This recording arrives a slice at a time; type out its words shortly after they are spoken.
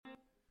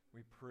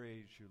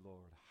praise you,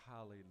 Lord.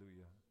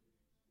 Hallelujah.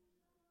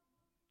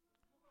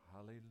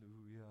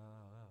 Hallelujah.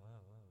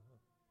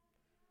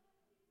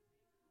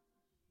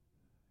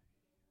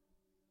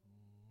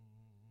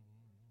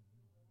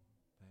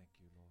 Thank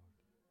you, Lord.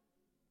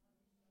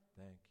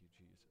 Thank you,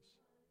 Jesus.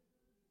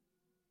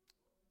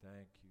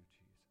 Thank you,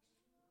 Jesus.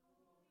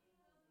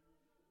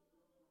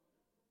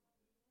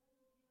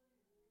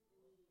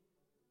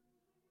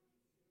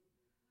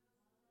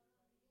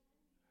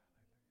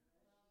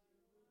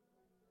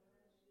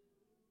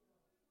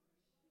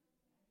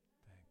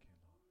 Thank you,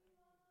 Lord.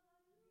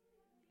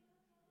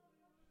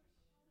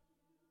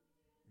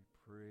 We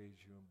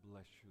praise you and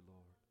bless you,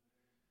 Lord.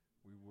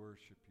 We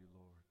worship you,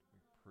 Lord.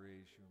 We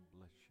praise you and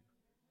bless you.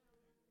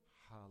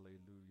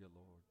 Hallelujah,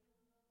 Lord.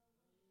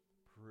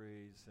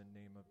 Praise the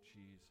name of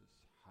Jesus.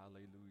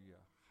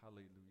 Hallelujah.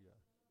 Hallelujah.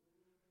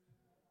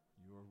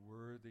 You are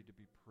worthy to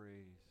be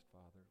praised,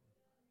 Father.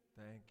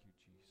 Thank you,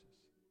 Jesus.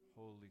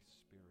 Holy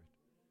Spirit.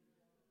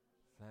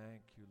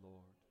 Thank you,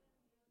 Lord.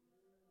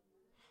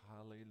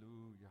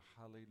 Hallelujah.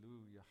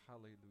 Hallelujah.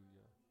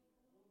 Hallelujah.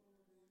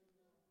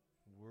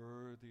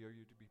 Worthy are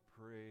you to be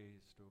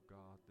praised, O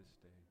God, this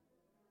day.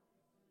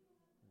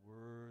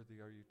 Worthy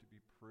are you to be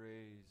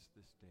praised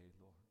this day,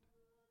 Lord.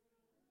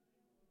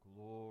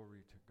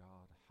 Glory to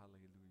God.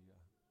 Hallelujah.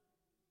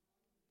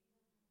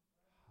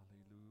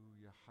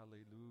 Hallelujah.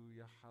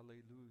 Hallelujah.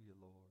 Hallelujah,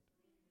 Lord.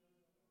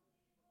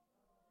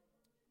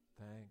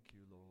 Thank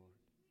you, Lord.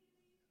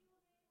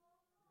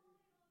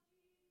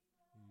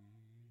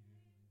 Hallelujah.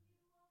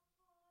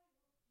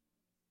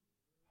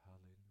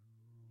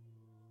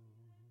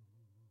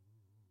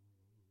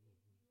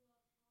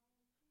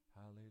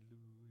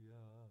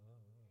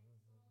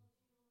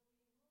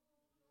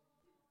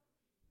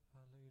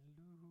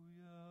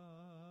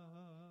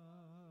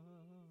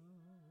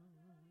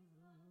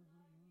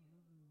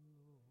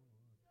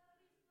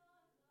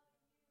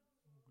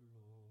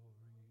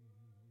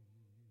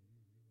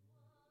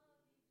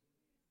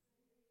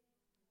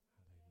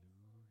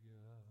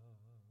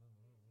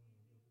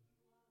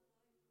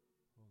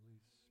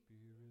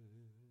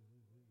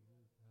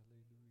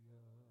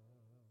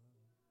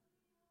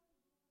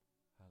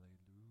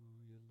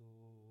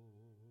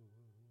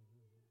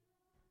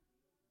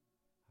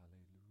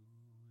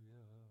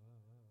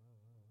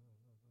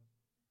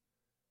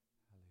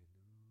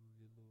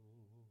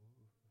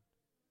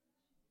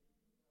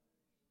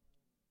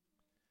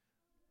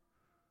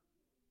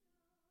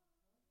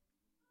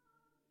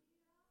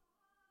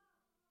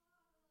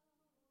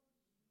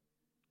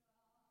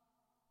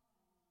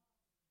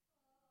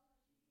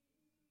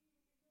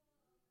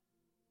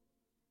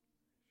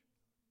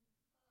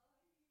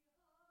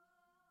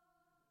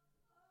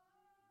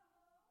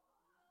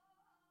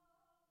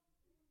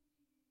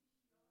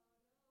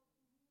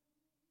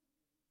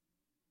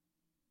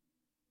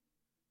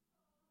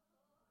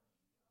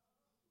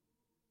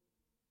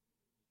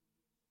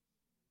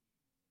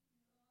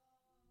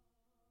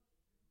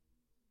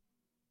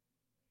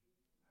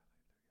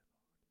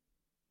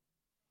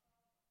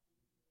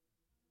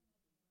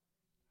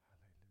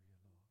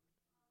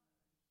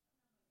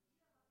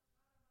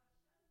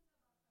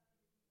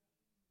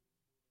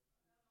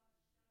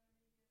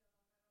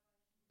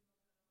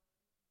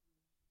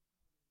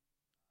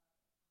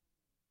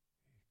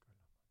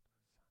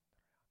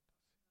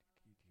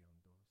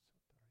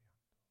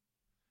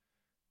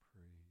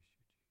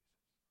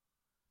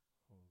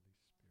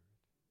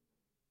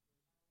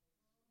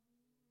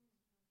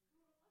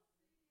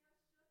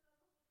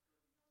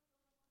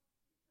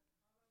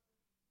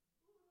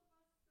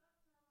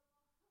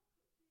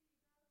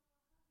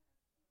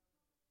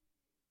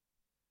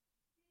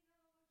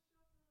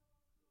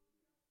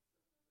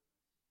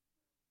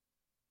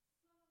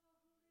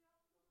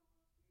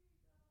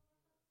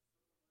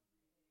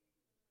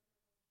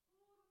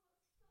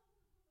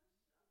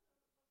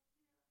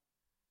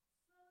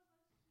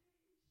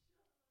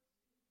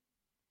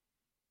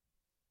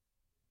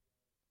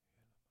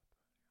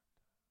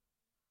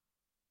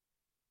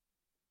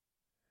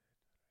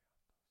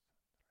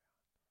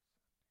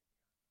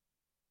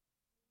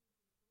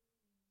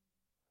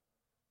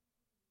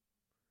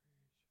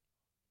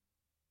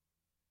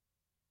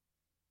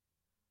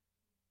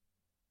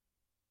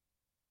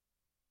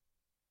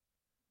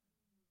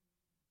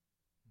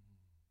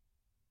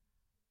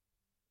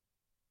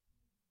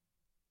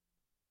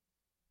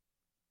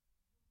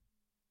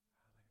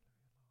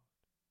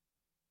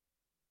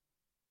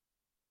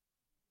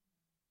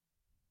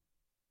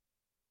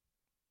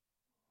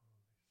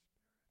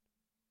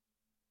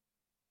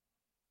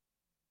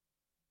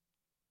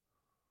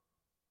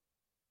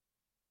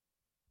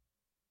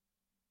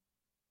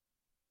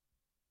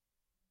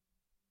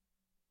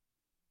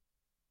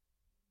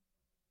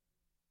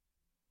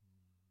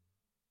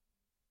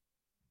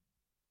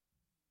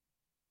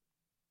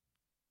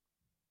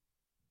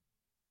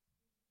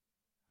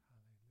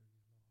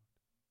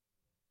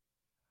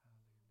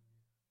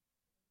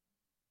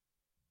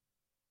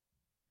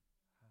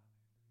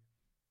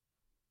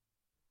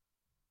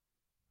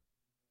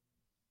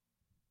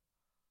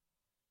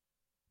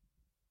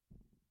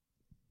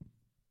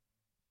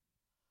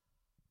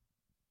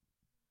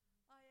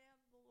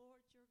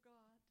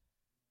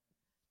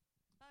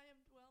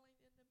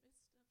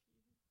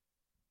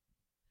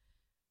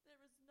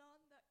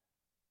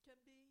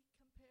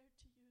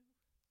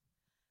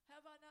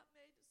 Have I not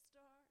made the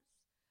stars?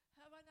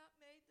 Have I not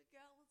made the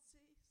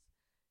galaxies?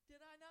 Did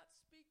I not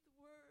speak the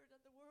word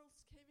and the worlds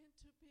came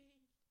into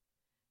being?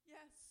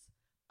 Yes,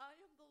 I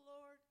am the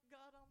Lord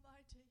God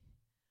Almighty.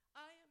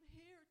 I am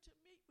here to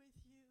meet with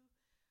you.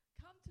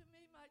 Come to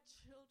me, my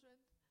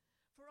children,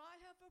 for I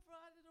have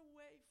provided a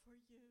way for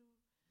you.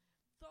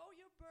 Throw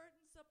your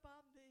burdens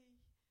upon me,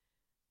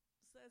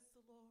 says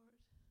the Lord.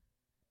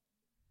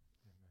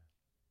 Amen.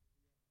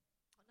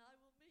 And I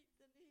will meet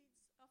the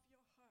needs of your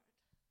heart.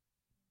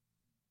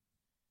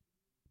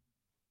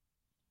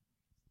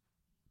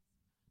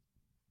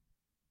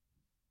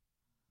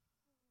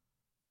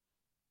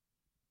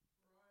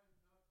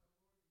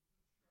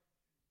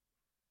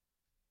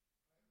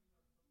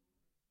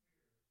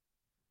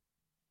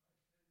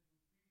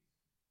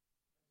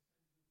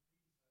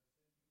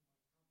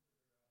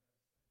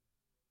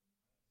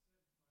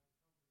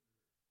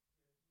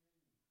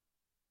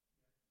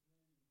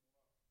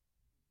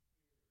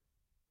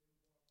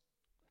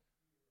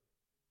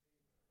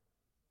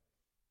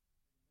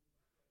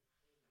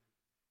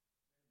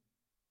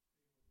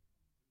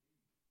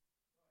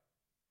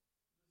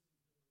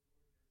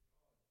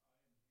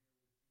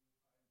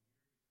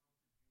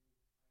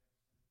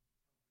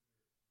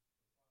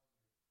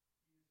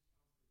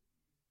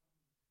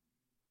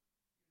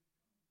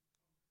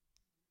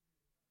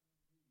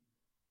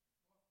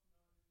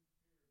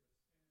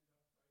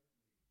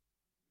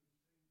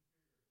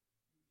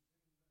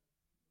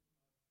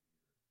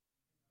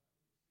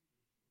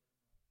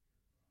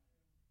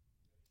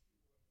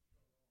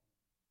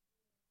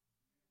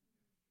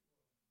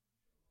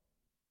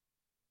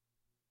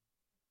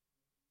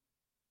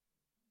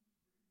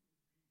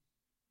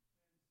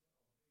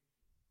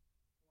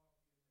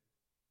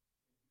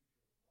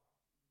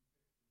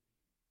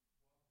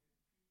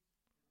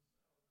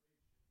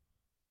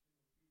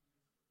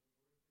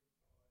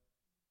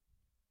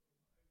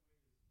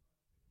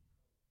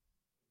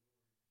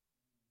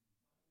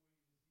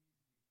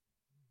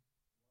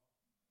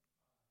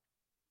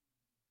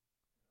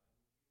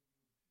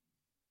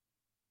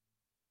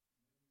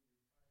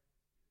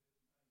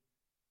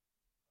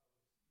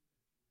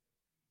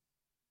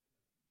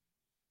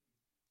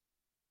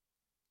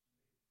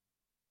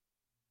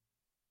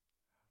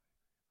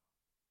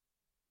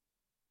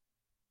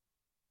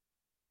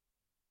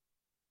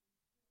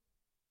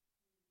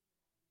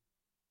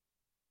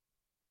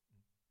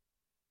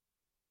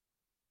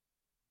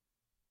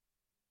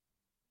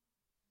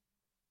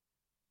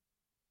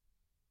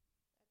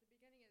 At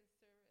the beginning of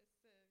the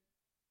service,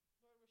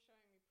 the Lord was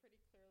showing me pretty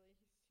clearly.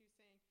 He was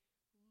saying,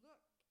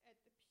 look at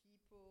the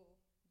people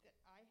that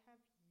I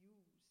have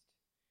used.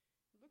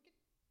 Look at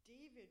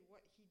David,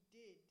 what he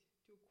did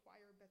to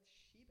acquire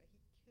Bathsheba.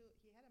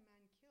 He had a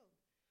man killed.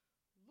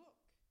 Look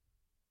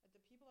at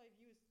the people I've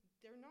used.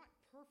 They're not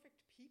perfect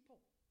people.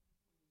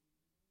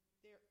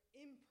 They're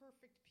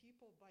imperfect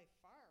people by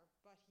far,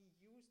 but he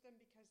used them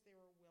because they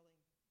were willing.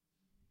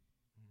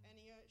 And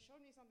he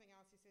showed me something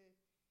else. He said,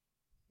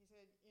 he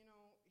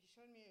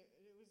showed me,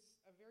 it was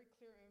a very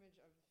clear image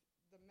of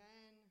the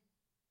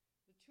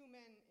two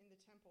men in the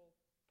temple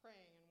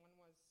praying, and one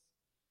was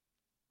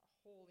a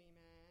holy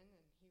man,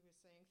 and he was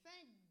saying,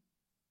 thank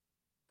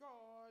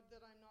God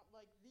that I'm not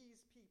like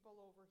these people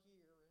over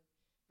here, and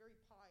very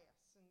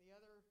pious. And the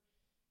other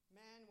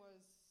man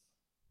was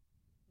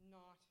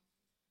not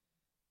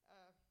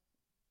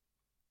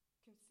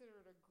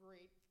considered a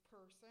great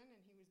person,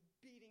 and he was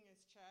beating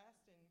his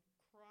chest and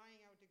crying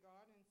out to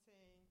God and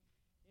saying,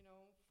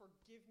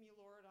 forgive me,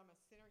 Lord, I'm a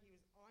sinner. He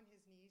was on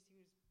his knees. He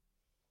was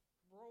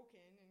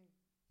broken, and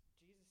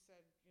Jesus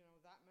said,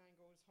 that man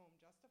goes home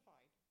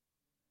justified.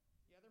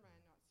 The other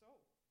man, not so.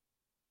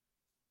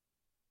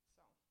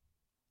 So,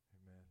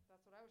 Amen.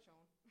 That's what I was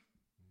shown.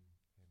 Amen.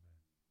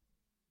 Hallelujah, Lord.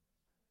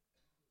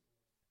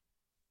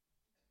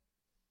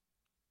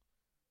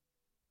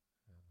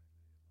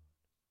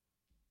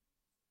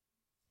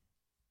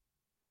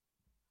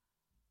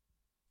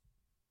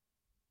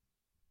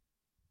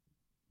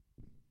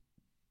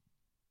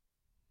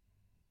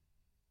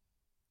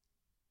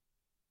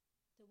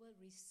 The word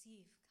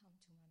receive come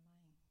to my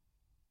mind.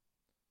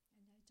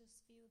 And I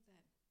just feel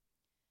that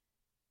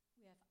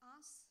we have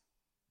asked,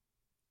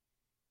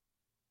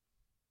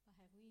 but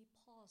have we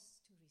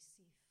paused to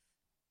receive?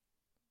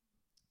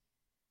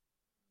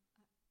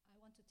 I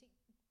want to take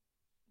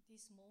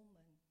this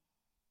moment.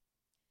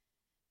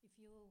 If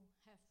you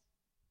have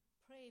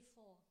prayed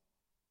for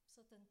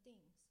certain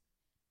things,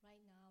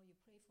 right now you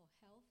pray for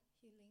health,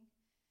 healing,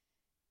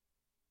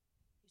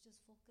 you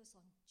just focus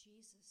on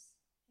Jesus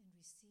and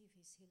receive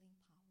his healing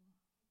power.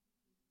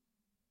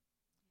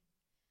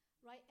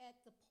 Right at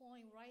the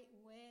point, right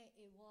where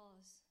it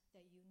was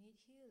that you need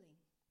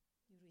healing,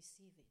 you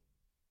receive it.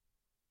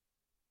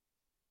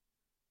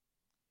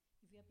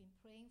 If you have been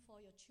praying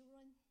for your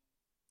children,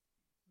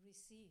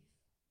 receive.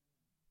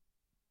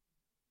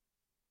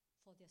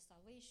 For their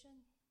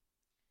salvation,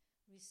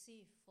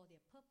 receive for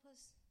their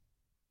purpose,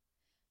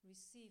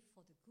 receive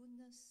for the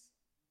goodness.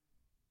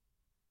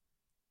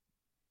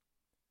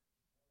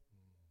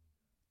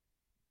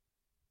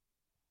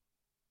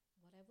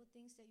 Whatever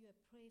things that you have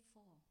prayed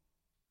for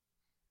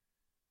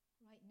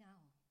right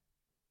now,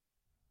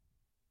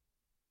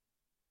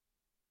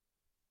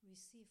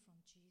 receive from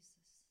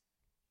Jesus.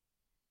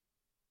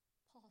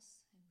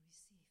 Pause and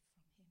receive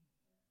from Him.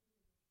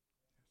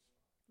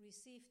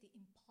 Receive the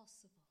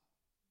impossible.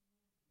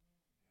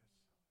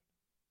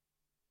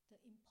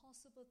 The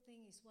impossible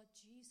thing is what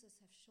Jesus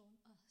has shown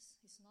us.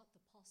 It's not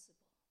the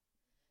possible.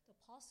 The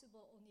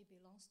possible only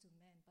belongs to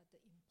man, but the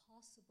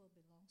impossible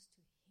belongs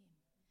to Him.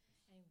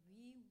 And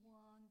we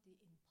want the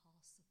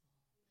impossible.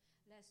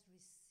 Let's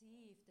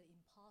receive the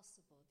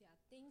impossible. There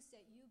are things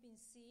that you've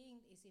been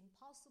seeing is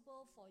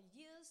impossible for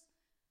years,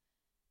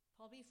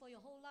 probably for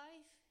your whole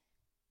life.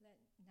 Let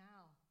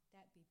now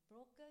that be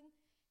broken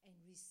and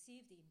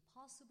receive the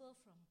impossible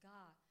from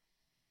God.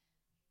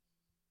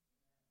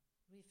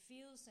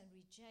 Refuse and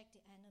reject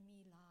the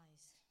enemy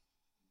lies.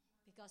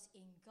 Because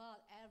in God,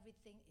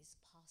 everything is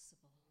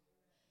possible.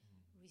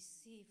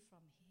 Receive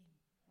from Him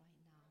right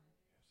now.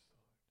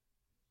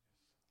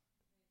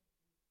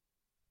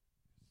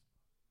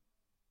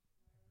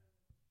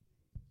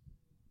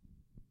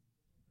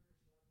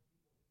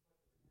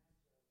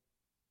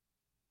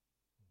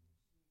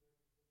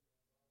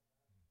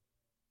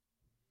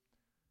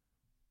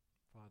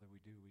 Father,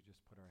 we do. We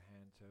just put our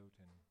hands out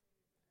and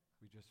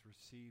we just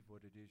receive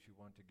what it is you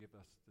want to give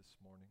us this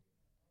morning.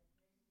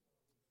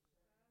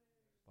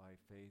 By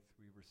faith,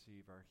 we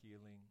receive our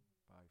healing.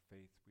 By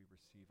faith, we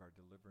receive our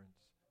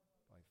deliverance.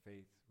 By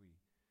faith, we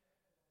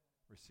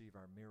receive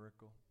our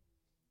miracle.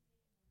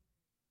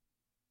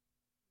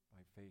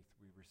 By faith,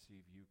 we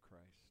receive you,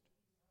 Christ,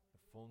 the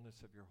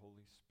fullness of your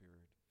Holy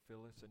Spirit.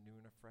 Fill us anew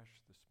and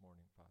afresh this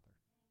morning, Father.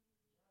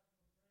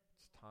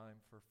 It's time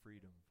for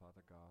freedom,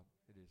 Father God.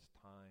 It is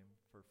time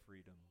for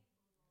freedom.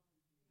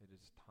 It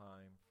is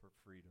time for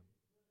freedom.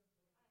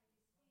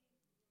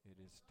 It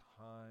is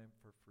time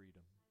for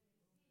freedom.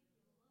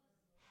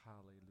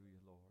 Hallelujah,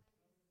 Lord.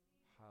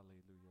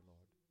 Hallelujah,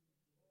 Lord.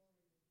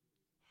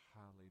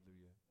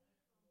 Hallelujah.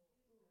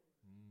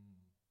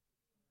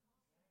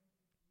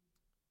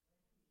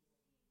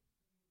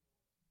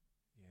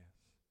 Yes.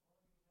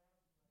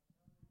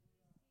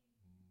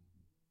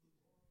 Hallelujah.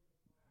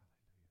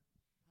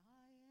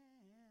 I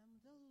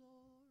am the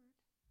Lord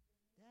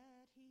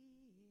that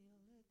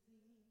healeth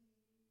thee.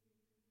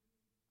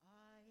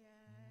 I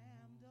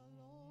am the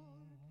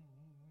Lord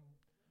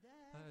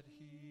that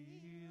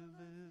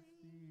healeth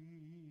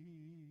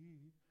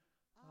thee.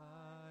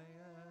 I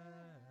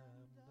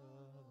am the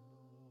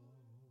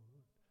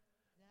Lord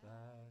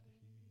that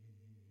healeth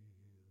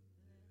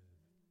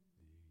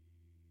thee.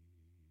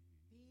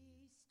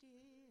 Be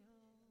still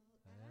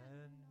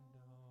and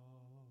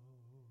know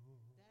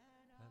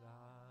that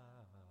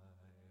I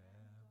am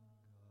God.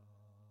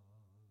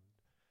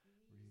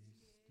 Be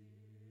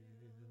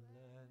still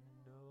and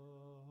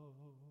know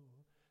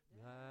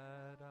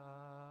that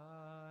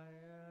I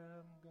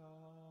am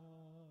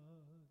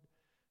God.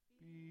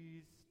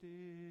 Be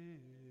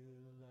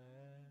still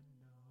and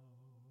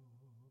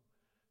know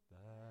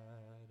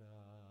that I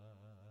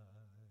am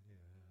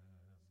God.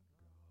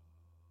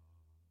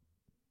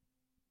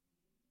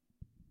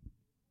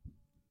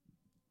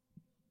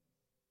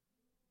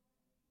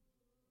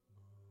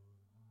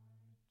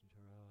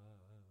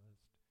 Trust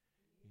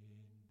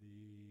in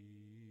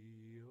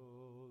thee,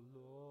 O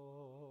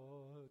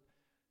Lord,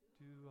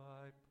 do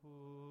I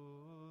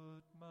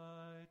put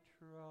my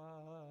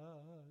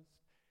trust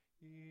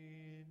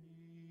in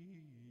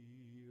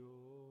thee, O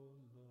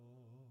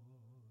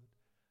Lord,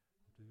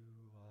 do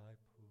I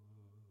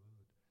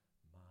put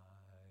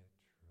my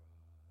trust.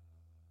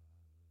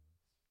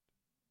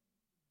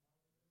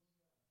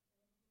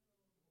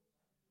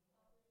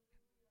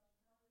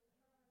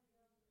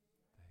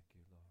 Thank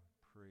you, Lord.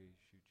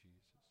 Praise you,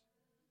 Jesus.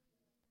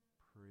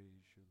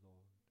 Praise you,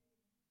 Lord.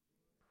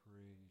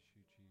 Praise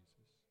you,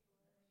 Jesus.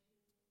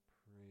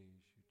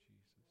 Praise you,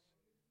 Jesus.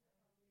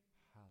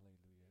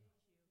 Hallelujah.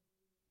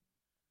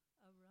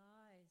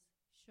 Arise,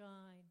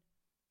 shine,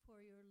 for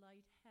your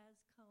light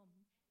has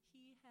come.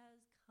 He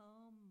has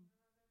come.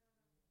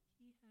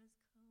 He has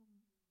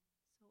come.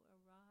 So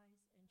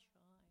arise and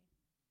shine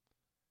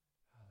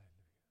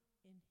Hallelujah.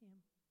 in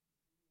Him.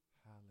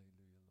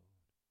 Hallelujah,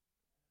 Lord.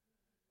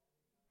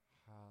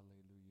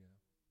 Hallelujah.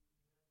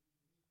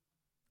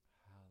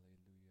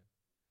 Hallelujah.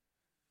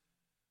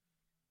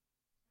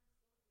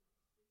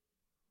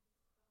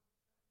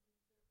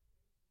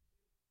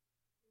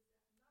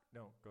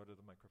 No, go to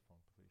the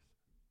microphone, please.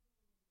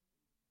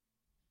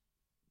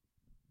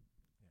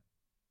 Yeah.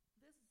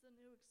 This is a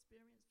new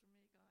experience for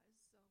me, guys,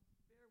 so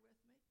bear with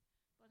me.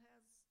 But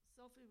as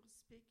Sophie was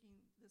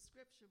speaking, the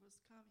scripture was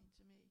coming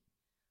to me.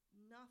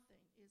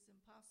 Nothing is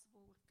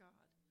impossible with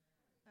God.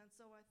 And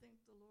so I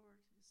think the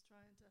Lord is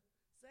trying to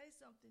say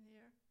something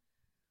here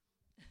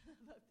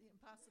about the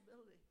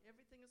impossibility.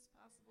 Everything is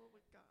possible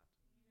with God.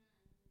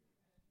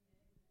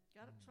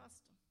 Got to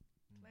trust Him.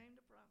 Claim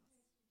the promise.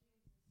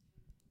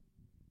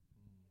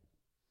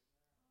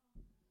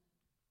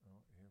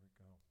 Oh, here we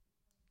go.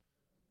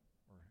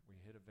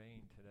 We hit a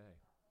vein today.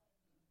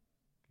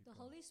 Keep The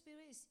going. Holy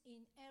Spirit is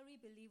in every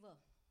believer.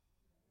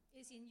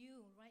 is in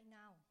you right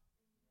now.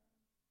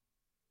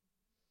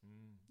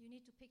 You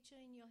need to picture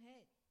in your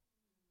head.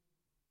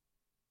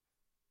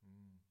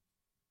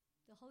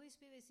 The Holy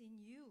Spirit is in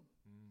you.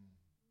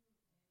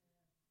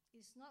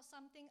 It's not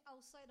something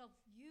outside of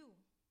you.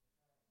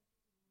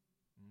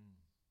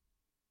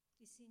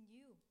 It's in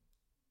you.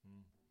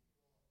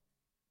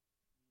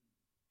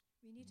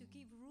 We need to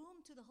give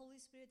room to the Holy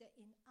Spirit that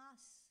in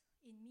us,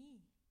 in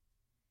me.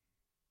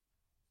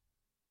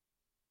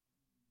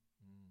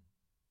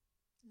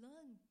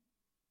 Learn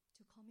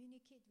to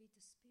communicate with the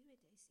Spirit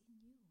that is in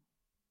you.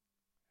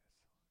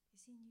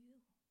 It's in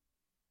you.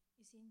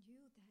 It's in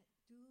you that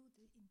do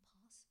the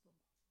impossible.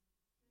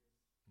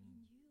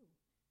 In you.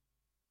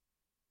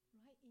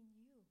 Right in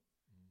you.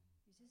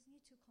 You just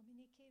need to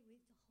communicate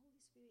with the Holy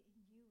Spirit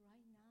in you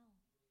right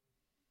now.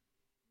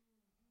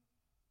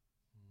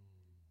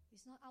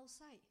 It's not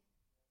outside.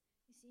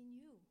 It's in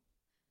you.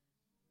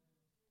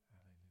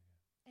 Hallelujah.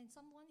 And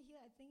someone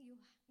here, I think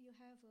you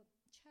have a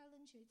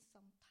challenge with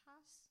some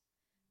task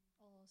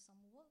or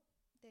some work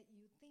that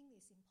you think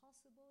is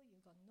impossible. You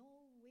got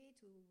no way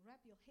to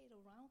wrap your head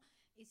around.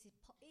 It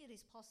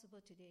is possible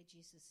today,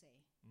 Jesus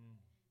say.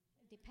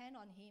 Depend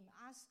on Him.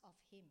 Ask of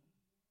Him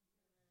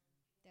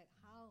that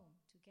how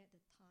to get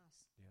the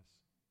task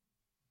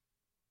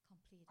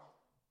completed.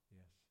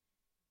 Yes.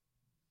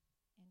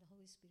 And the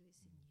Holy Spirit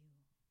is in you.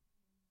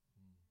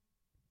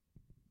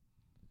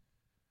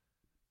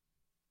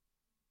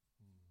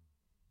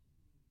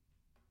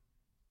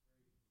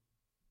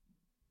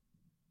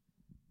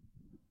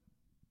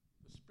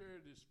 The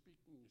Spirit is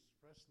speaking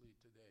expressly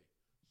today.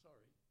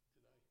 Sorry,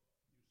 did I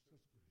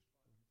usurp the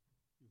response?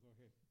 You go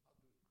ahead.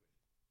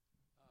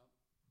 I'll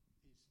do it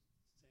quick.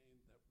 He's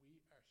saying that we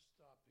are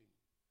stopping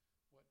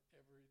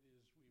whatever it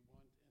is we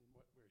want and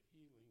what we're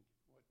healing,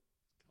 what's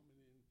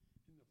coming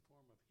in the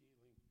form of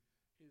healing,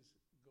 is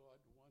God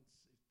wants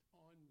it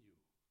on you,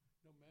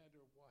 no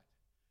matter what.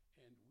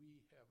 And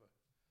we have a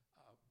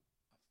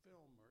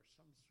film or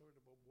some sort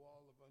of a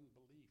wall of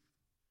unbelief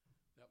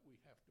that we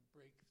have to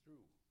break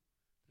through.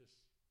 This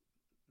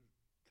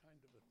kind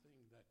of a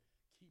thing that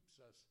keeps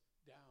us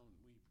down.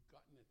 We've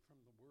gotten it from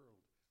the world.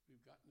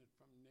 We've gotten it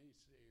from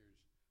naysayers.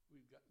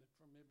 We've gotten it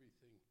from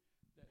everything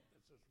that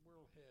this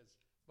world has.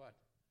 But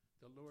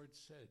the Lord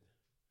said,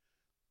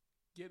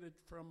 get it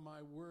from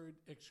my word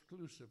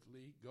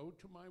exclusively. Go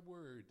to my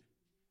word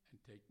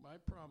and take my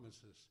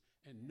promises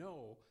and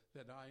know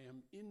that I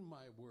am in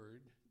my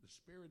word. The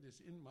Spirit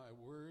is in my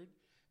word,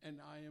 and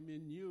I am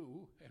in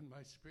you, and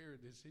my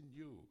Spirit is in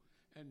you.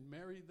 And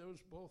marry those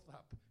both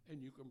up,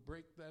 and you can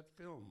break that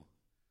film.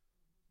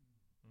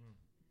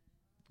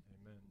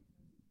 Amen.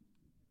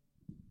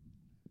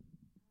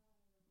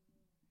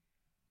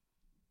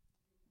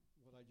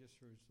 What I just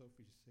heard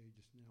Sophie say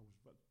just now was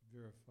what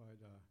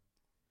verified,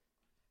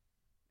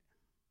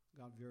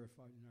 God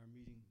verified in our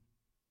meeting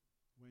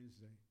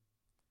Wednesday,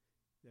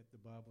 that the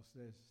Bible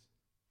says,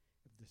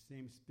 if the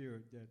same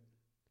Spirit that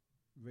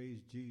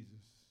raised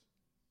Jesus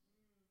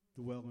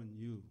dwell in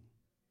you,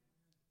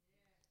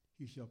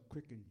 He shall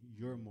quicken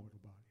your mortal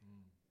body.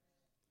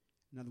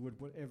 In other words,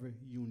 whatever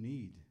you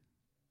need,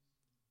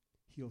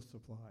 He'll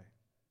supply.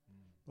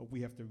 But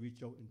we have to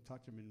reach out and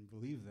touch Him and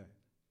believe that.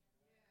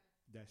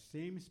 That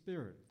same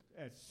Spirit,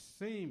 the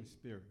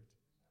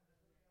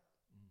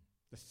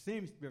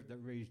same Spirit that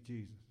raised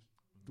Jesus,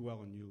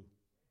 dwell in you.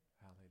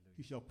 Hallelujah.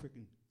 He shall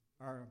quicken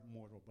our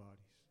mortal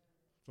bodies.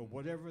 So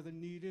whatever the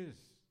need is,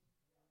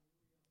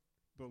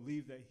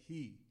 believe that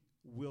He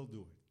will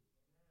do it.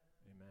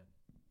 Amen.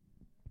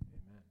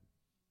 Amen.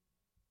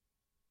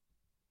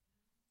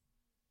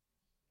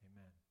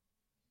 Amen.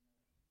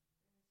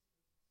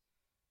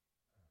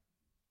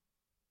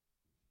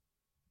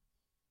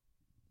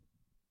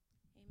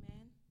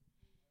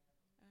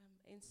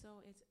 Amen. And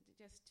so it's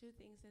just two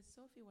things. As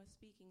Sophie was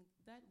speaking,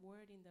 that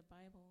word in the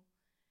Bible,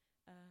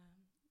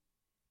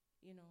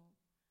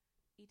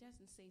 it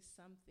doesn't say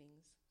some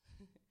things.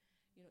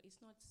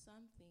 It's not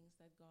some things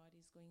that God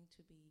is going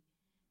to be.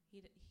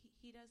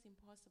 He does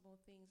impossible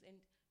things, and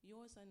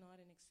yours are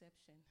not an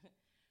exception.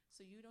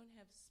 So you don't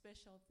have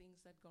special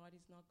things that God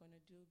is not going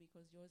to do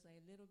because yours are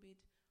a little bit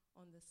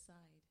on the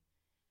side.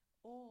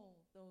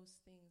 All those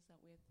things that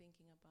we're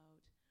thinking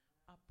about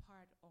are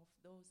part of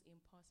those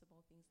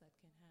impossible things that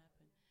can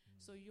happen.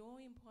 So your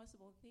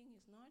impossible thing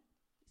it's not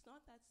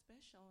that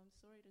special, I'm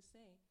sorry to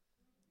say.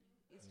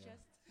 It's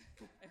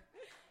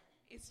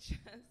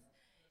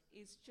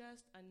it's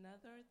just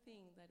another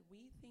thing that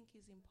we think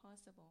is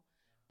impossible,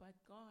 but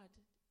God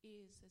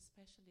is a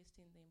specialist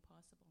in the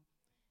impossible.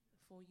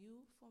 For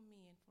you, for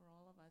me, and for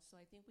all of us. So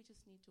I think we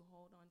just need to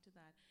hold on to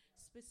that.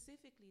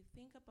 Specifically,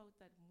 think about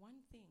that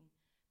one thing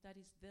that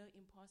is the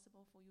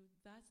impossible for you.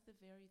 That's the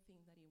very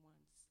thing that He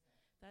wants.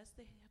 That's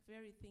the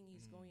very thing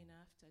He's going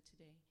after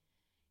today.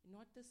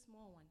 Not the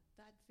small one,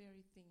 that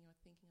very thing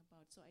you're thinking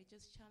about. So I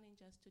just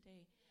challenge us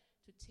today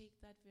to take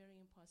that very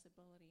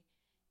impossibility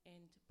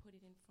and put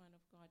it in front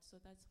of God. So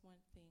that's one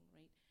thing,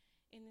 right?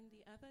 And then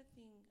the other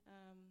thing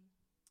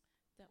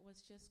that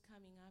was just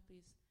coming up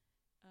is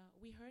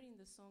we heard in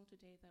the song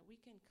today that we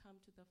can come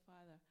to the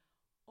Father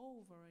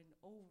over and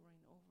over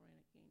and over and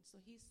again. So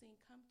he's saying,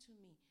 come to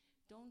me.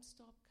 Don't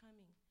stop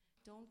coming.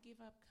 Don't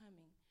give up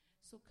coming.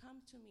 So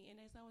come to me. And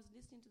as I was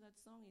listening to that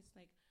song, it's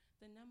like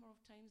the number of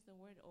times the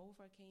word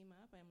over came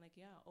up, I'm like,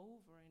 yeah,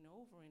 over and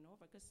over and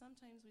over. Because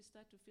sometimes we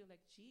start to feel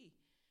like, gee,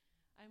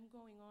 I'm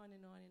going on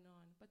and on and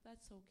on. But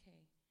that's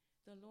okay.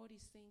 The Lord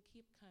is saying,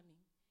 keep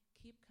coming.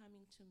 Keep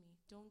coming to me.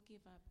 Don't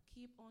give up.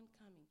 Keep on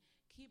coming.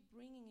 Keep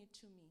bringing it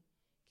to me.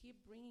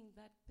 Keep bringing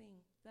that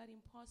thing, that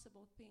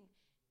impossible thing.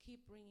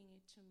 Keep bringing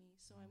it to me.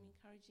 So I'm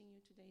encouraging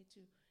you today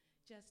to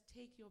just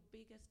take your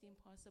biggest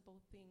impossible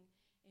thing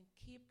and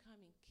keep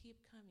coming, keep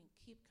coming,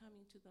 keep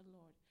coming to the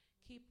Lord.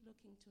 Keep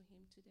looking to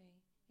him today.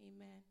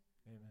 Amen.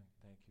 Amen.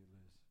 Thank you,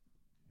 Liz.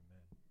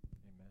 Amen.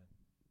 Amen.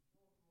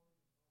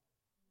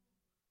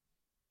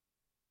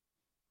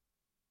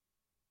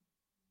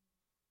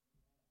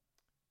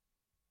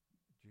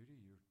 Judy,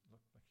 you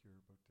look like you're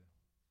about to.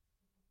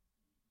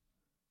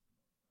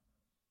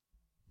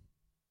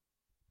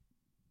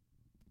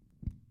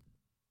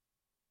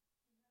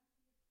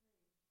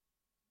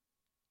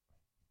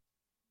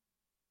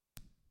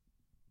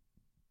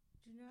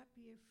 Do not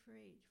be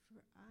afraid,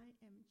 for I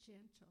am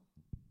gentle.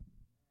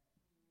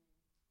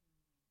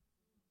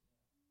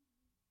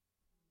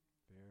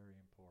 Very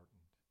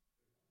important.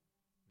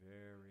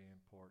 Very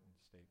important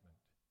statement.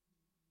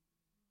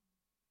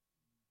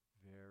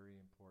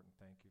 Very important.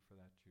 Thank you for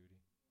that,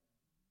 Judy.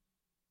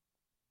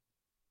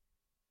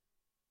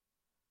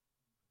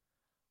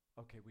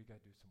 Okay, we got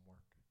to do some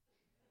work.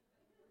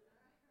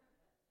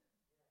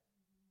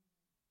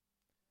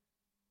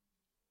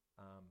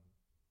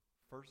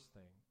 First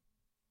thing,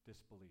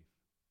 disbelief.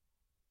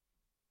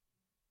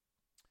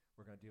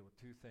 We're going to deal with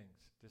two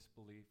things,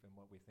 disbelief and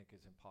what we think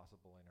is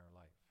impossible in our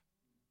life.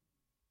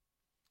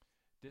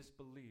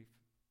 Disbelief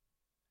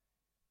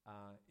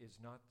is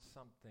not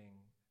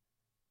something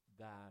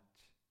that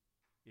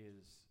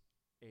is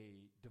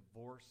a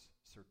divorce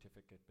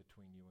certificate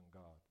between you and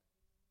God.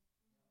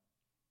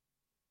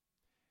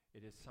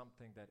 It is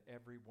something that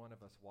every one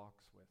of us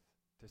walks with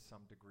to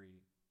some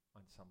degree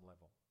on some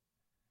level.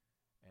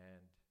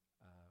 And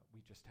we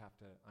just have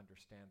to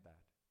understand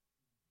that.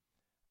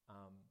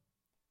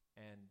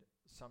 And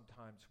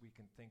sometimes we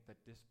can think that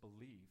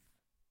disbelief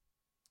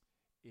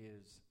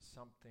is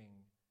something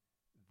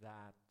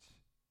that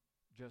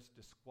just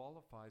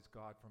disqualifies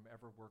God from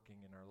ever working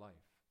in our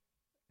life.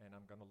 And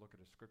I'm going to look at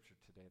a scripture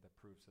today that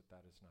proves that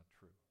that is not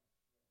true.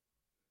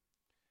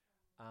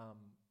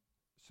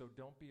 So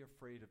don't be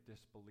afraid of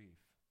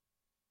disbelief.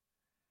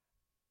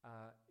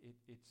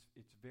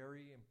 It's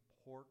very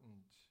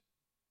important.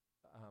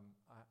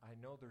 I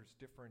know there's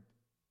different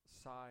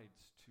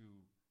sides to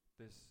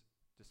this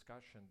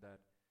discussion that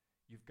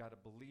you've got to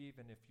believe,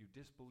 and if you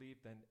disbelieve,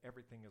 then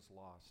everything is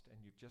lost, and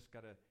you've just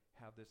got to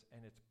have this,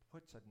 and it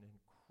puts an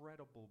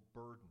incredible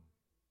burden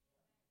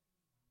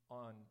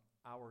on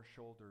our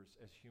shoulders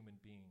as human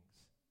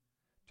beings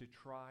to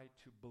try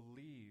to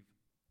believe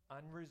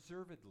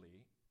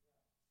unreservedly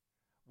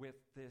with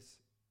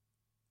this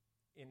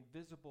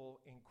invisible,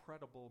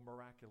 incredible,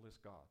 miraculous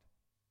God.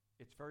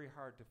 It's very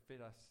hard to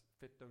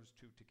fit those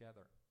two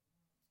together.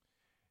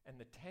 And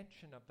the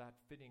tension of that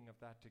fitting of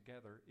that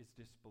together is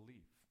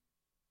disbelief,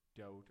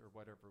 doubt, or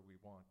whatever we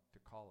want to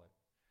call it.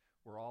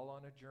 We're all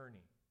on a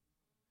journey.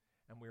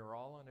 And we are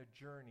all on a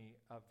journey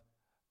of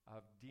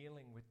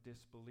dealing with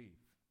disbelief.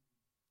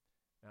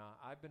 Now,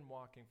 I've been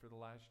walking for the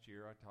last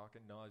year. I talk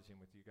ad nauseum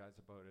with you guys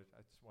about it.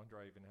 I just wonder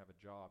I even have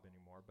a job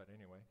anymore, but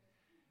anyway.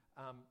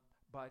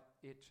 But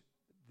it's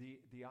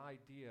the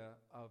idea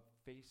of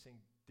facing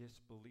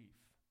disbelief.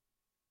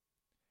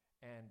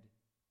 And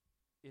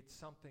it's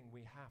something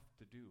we have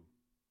to do.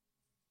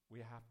 We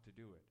have to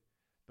do it.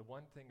 The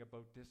one thing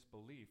about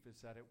disbelief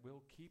is that it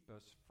will keep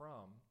us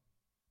from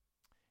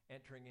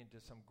entering into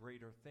some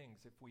greater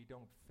things if we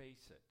don't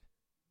face it.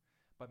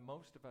 But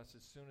most of us,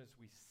 as soon as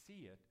we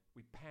see it,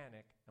 we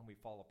panic and we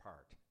fall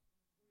apart.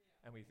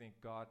 And we think,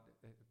 God,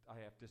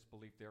 I have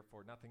disbelief,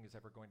 therefore nothing is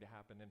ever going to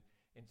happen. And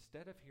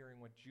instead of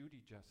hearing what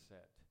Judy just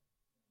said,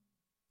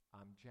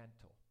 I'm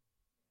gentle.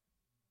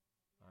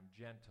 I'm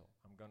gentle.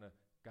 I'm going to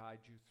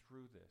guide you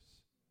through this.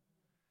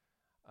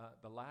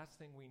 The last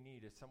thing we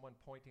need is someone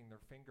pointing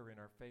their finger in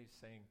our face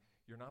saying,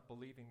 you're not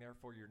believing,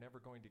 therefore you're never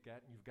going to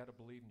get, and you've got to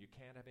believe, and you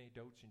can't have any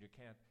doubts, and you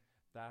can't.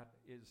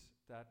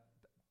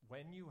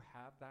 When you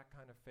have that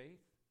kind of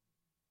faith,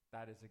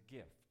 that is a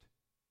gift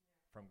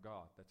from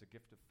God. That's a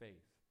gift of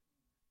faith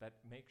that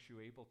makes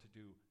you able to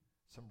do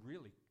some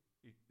really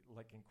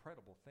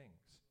incredible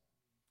things.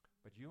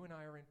 But you and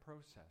I are in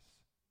process.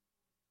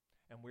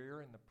 And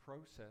we're in the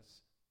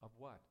process of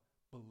what?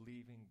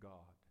 Believing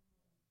God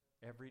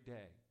every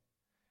day.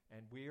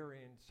 And we are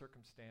in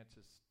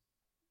circumstances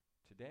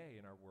today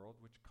in our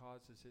world which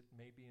causes it,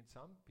 maybe in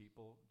some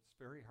people, it's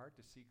very hard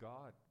to see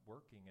God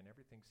working and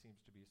everything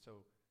seems to be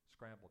so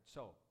scrambled.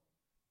 So,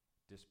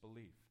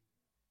 disbelief.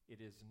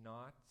 It is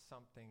not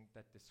something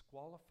that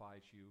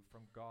disqualifies you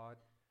from God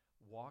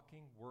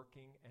walking,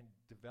 working, and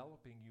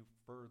developing you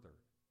further.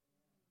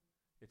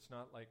 It's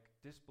not like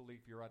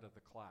disbelief, you're out of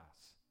the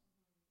class.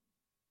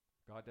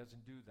 God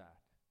doesn't do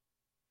that.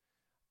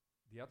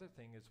 The other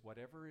thing is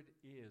whatever it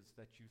is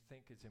that you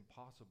think is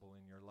impossible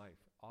in your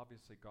life,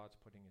 obviously God's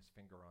putting his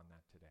finger on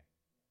that today.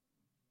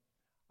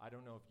 I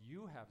don't know if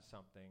you have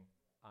something,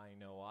 I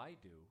know I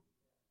do,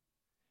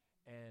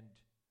 and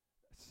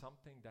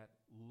something that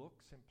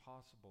looks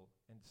impossible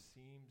and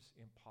seems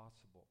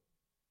impossible.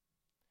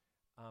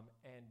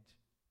 And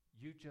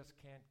you just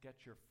can't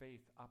get your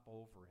faith up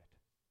over it.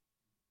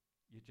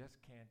 You just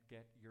can't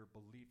get your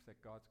belief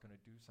that God's going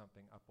to do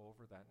something up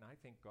over that. And I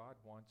think God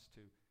wants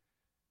to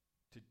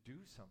do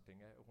something.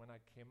 When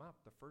I came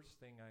up, the first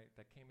thing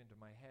that came into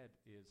my head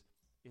is,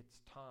 it's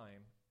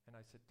time. And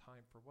I said,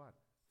 time for what?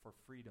 For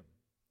freedom.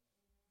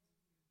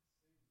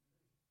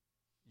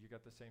 You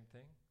got the same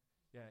thing?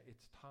 Yeah,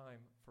 it's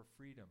time for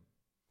freedom.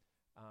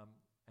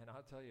 And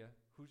I'll tell you,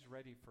 who's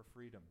ready for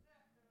freedom?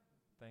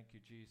 Thank you,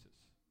 Jesus.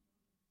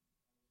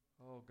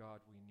 Oh, God,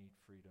 we need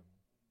freedom.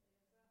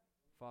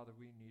 Father,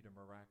 we need a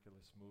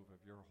miraculous move of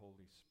your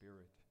Holy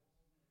Spirit.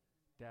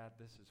 Dad,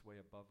 this is way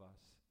above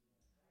us.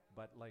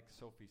 But like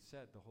Sophie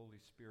said, the Holy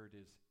Spirit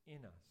is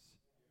in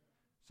us.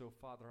 So,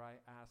 Father,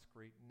 I ask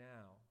right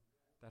now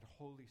that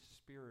Holy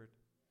Spirit,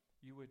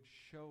 you would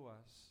show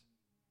us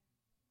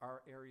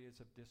our areas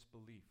of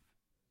disbelief.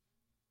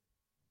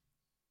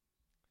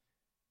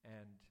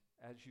 And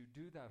as you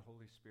do that,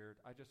 Holy Spirit,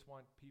 I just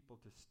want people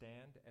to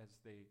stand as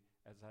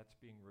that's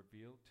being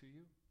revealed to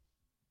you.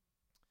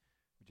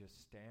 We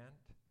just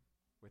stand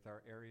with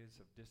our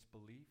areas of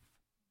disbelief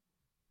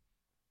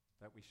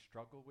that we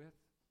struggle with.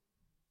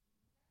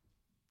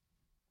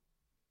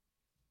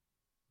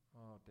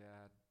 Oh,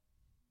 Dad,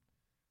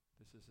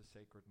 this is a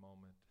sacred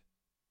moment.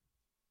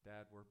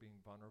 Dad, we're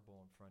being vulnerable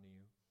in front of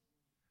you.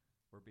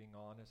 We're being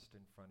honest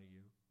in front of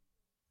you.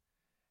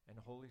 And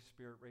Holy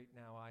Spirit, right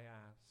now I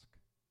ask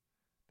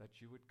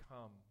that you would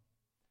come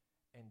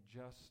and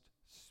just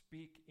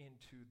speak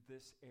into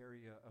this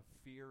area of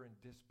fear and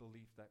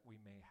disbelief that we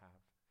may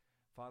have.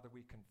 Father,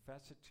 we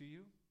confess it to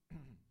you.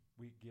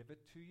 We give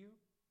it to you.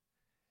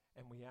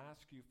 And we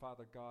ask you,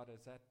 Father God,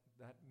 as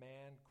that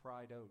man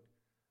cried out,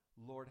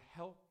 Lord,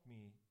 help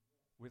me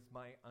with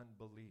my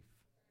unbelief.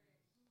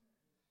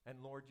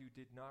 And Lord, you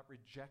did not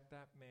reject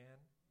that man.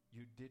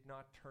 You did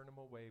not turn him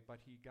away, but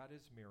he got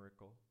his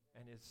miracle,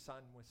 and his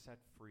son was set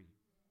free.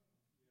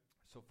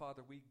 So,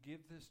 Father, we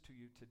give this to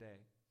you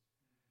today.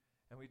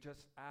 And we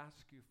just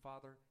ask you,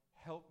 Father,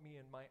 help me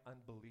in my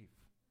unbelief.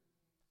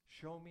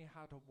 Show me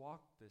how to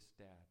walk this,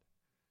 Dad.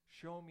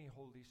 Show me,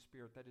 Holy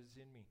Spirit, that is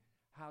in me,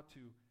 how to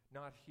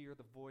not hear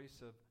the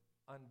voice of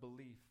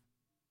unbelief.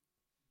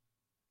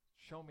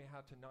 Show me how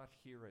to not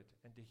hear it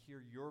and to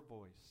hear your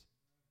voice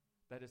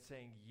that is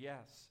saying,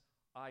 yes,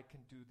 I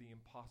can do the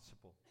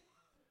impossible.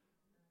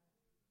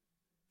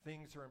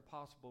 Things are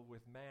impossible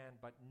with man,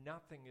 but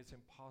nothing is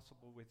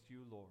impossible with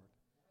you, Lord.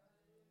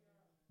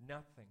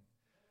 Nothing.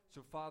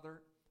 So,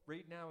 Father,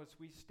 right now as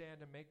we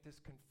stand and make this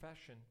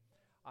confession,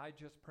 I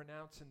just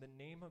pronounce in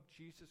the name of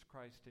Jesus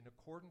Christ, in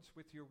accordance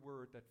with your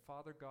word, that,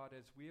 Father God,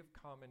 as we have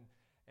come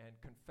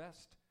and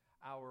confessed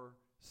our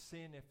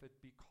sin, if it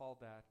be called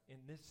that, in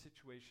this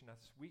situation,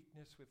 that's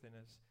weakness within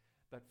us,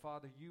 that,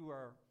 Father, you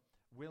are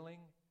willing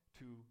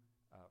to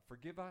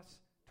forgive us,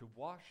 to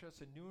wash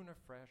us anew and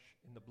afresh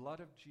in the blood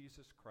of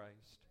Jesus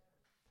Christ,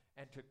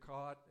 and to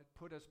God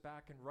put us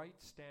back in right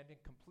standing,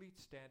 complete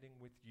standing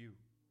with you.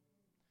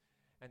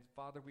 And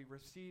Father, we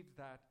receive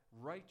that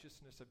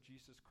righteousness of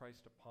Jesus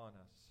Christ upon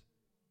us.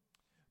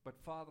 But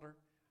Father,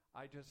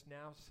 I just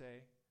now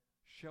say,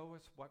 show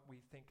us what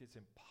we think is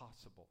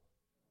impossible.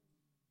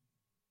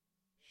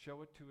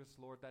 Show it to us,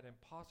 Lord, that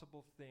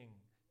impossible thing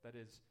that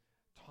is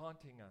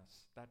taunting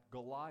us, that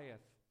Goliath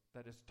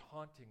that is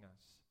taunting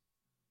us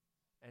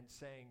and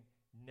saying,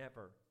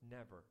 never,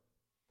 never.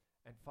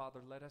 And Father,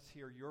 let us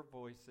hear your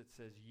voice that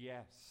says,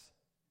 yes,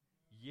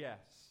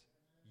 yes,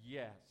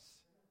 yes.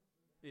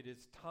 It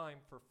is time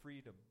for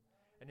freedom.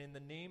 And in the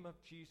name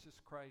of Jesus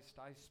Christ,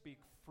 I speak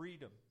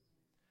freedom.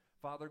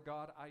 Father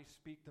God, I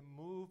speak the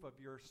move of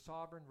your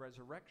sovereign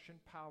resurrection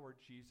power,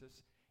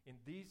 Jesus, in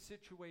these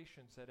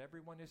situations that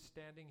everyone is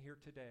standing here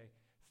today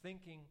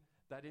thinking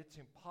that it's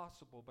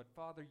impossible. But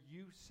Father,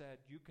 you said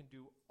you can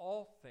do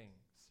all things.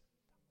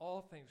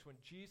 All things. When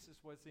Jesus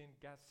was in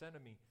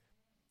Gethsemane,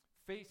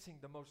 facing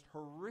the most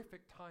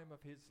horrific time of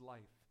his life,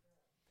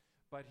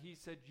 but he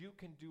said, you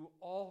can do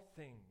all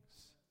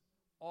things.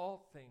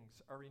 All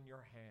things are in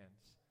your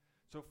hands.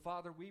 So,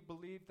 Father, we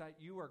believe that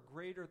you are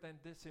greater than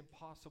this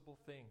impossible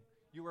thing.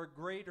 You are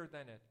greater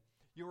than it.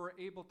 You are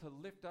able to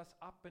lift us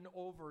up and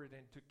over it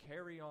and to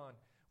carry on.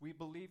 We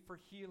believe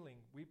for healing.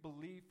 We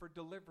believe for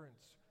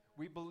deliverance.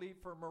 We believe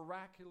for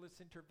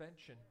miraculous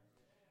intervention.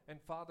 And,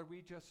 Father,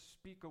 we just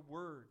speak a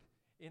word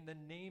in the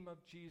name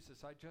of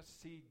Jesus. I just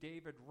see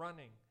David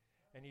running,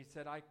 and he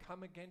said, I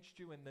come against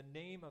you in the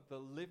name of the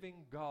living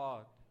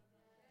God.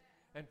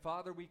 And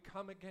Father, we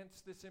come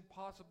against this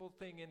impossible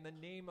thing in the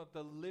name of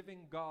the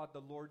living God,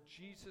 the Lord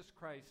Jesus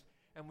Christ,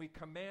 and we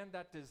command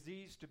that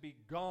disease to be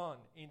gone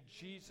in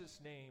Jesus'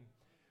 name.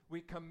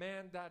 We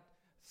command that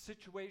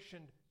situation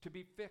to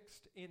be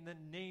fixed in the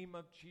name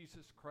of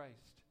Jesus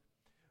Christ.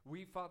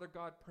 We, Father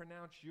God,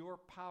 pronounce your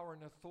power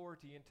and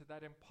authority into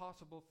that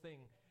impossible thing,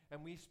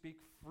 and we speak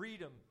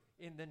freedom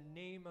in the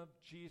name of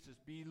Jesus.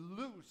 Be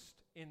loosed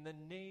in the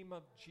name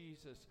of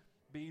Jesus.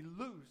 Be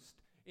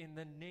loosed in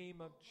the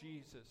name of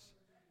Jesus.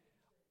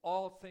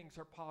 All things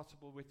are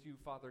possible with you,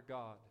 Father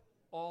God.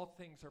 All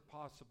things are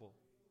possible.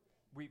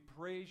 We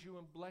praise you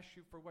and bless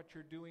you for what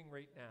you're doing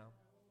right now.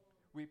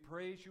 We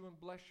praise you and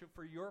bless you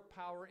for your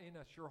power in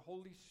us, your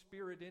Holy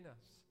Spirit in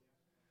us.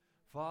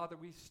 Father,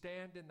 we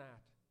stand in that.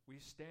 We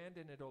stand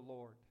in it, O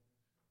Lord.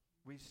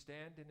 We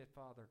stand in it,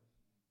 Father.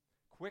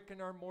 Quicken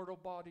our mortal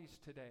bodies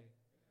today.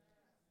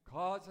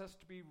 Cause us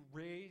to be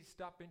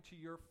raised up into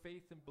your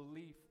faith and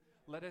belief.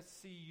 Let us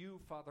see you,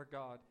 Father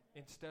God,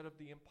 instead of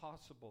the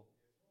impossible.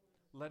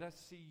 Let us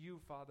see you,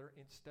 Father,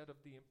 instead of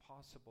the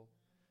impossible.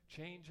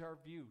 Change our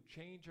view,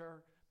 change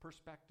our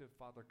perspective,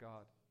 Father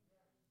God,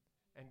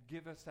 and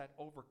give us that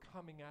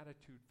overcoming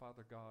attitude,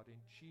 Father God,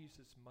 in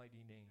Jesus'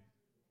 mighty name.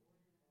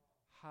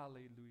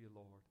 Hallelujah,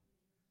 Lord.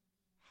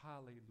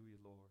 Hallelujah,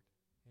 Lord.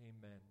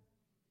 Amen.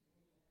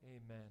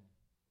 Amen.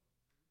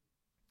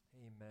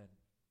 Amen.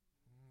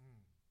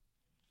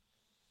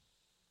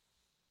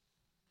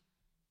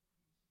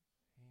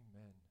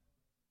 Amen.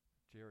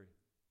 Jerry.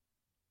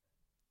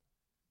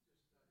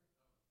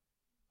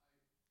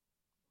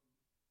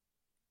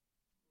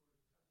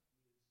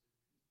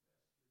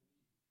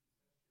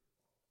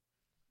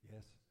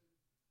 Yes.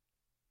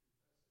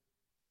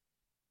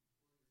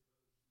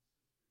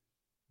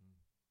 Mm.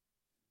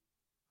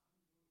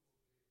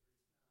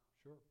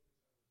 Sure.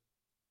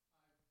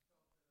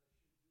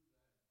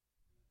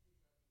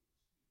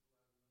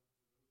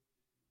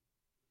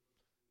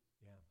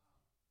 Yeah.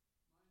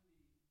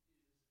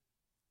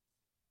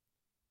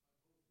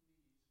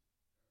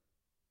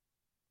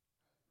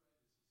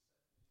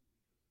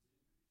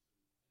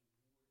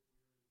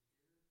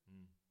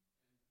 Mm.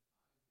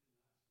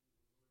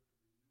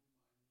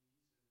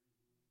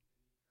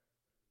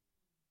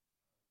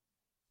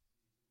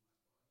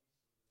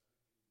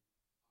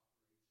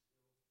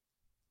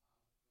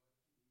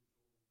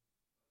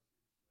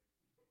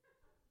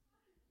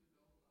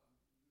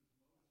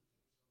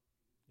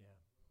 Yeah.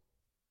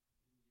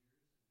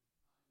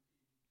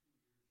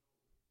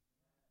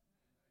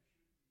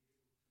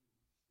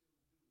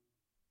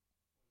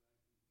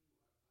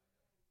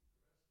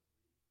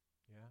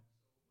 Yeah.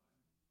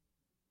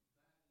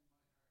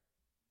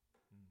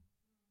 Mm.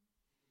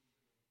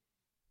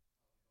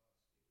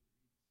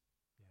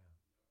 Yeah.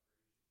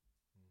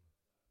 Mm.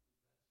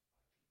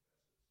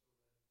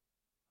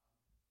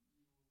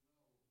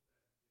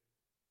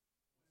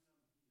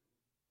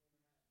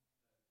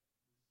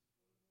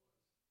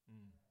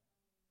 Mm.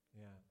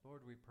 Yeah.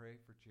 Lord, we pray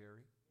for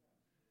Jerry.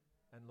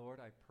 And Lord,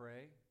 I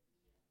pray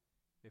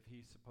if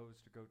he's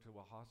supposed to go to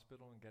a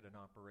hospital and get an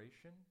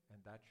operation,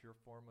 and that's your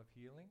form of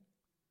healing,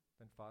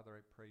 then Father,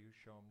 I pray you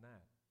show him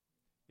that.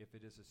 If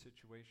it is a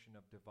situation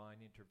of divine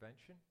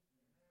intervention,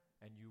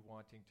 and you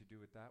wanting to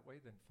do it that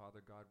way, then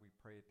Father God, we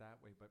pray it that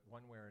way. But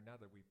one way or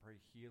another, we pray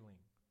healing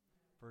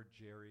for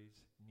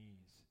Jerry's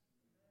knees.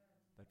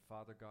 That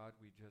Father God,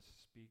 we just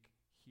speak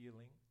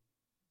healing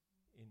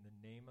in the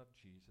name of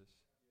Jesus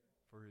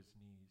for his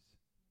knees.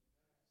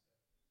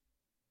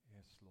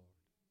 Yes, Lord.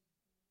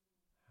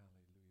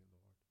 Hallelujah,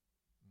 Lord.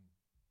 Mm.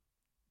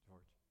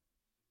 George.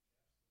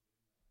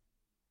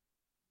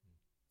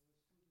 Mm.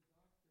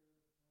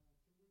 I was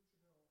to the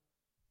doctor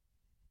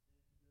 2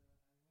 weeks ago, and I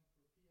went for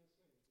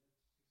PSA.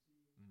 That's to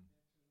see Mm.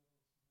 cancer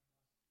levels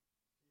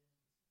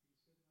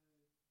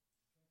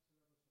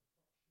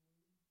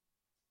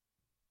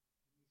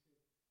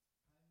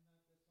in my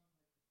body. And he said my cancer levels are fluctuating. And he said, that's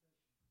not my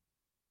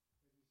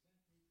profession.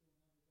 But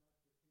he sent me to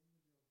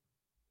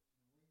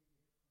another doctor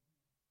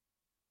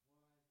in the building, and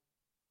I'm waiting to hear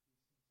from him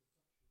why these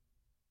things are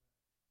fluctuating like that. Mm. So I was going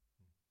to ask for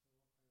prayer for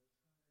that.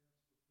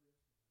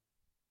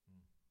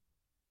 Mm.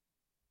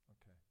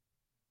 Okay.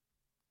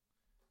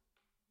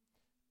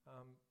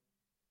 Um,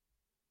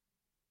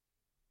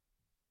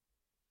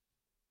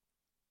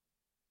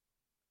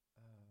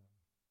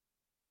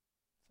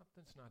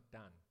 something's not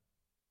done.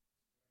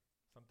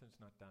 Something's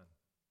not done.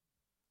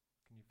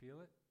 Can you feel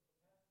it?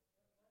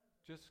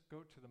 Just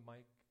go to the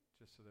mic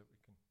just so that we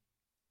can.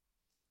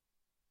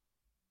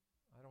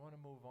 I don't want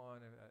to move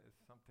on if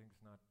something's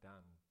not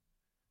done.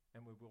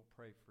 And we will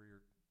pray for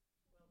your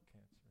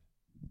cancer.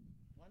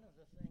 One of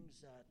the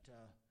things that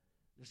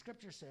the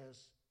scripture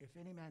says, if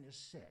any man is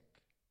sick,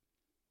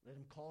 let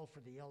him call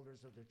for the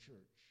elders of the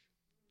church.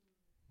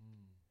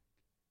 Mm.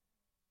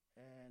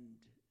 And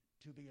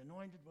to be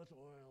anointed with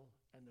oil,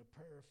 and the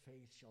prayer of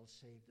faith shall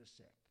save the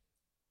sick.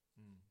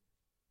 Mm.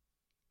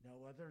 Now,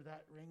 whether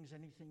that rings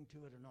anything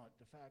to it or not,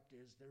 the fact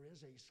is there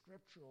is a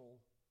scriptural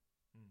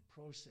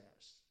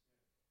process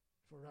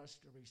for us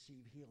to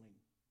receive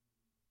healing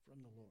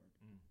from the Lord.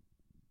 Mm.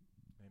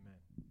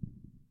 Amen.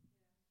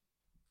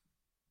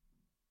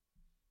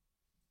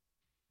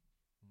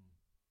 Mm.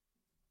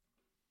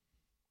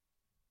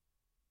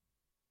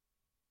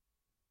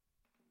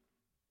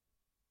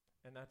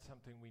 And that's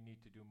something we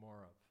need to do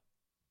more of.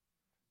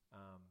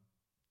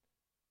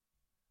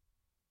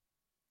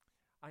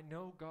 I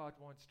know God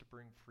wants to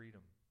bring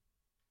freedom.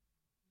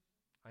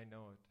 I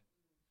know it.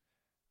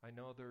 I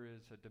know there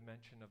is a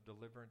dimension of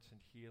deliverance and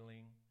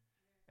healing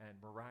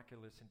and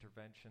miraculous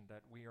intervention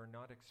that we are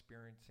not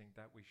experiencing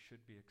that we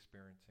should be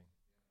experiencing.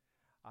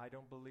 I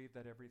don't believe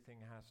that everything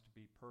has to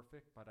be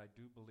perfect, but I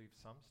do believe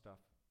some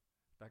stuff,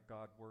 that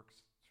God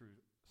works through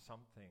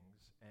some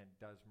things and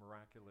does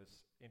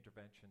miraculous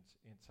interventions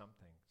in some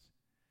things.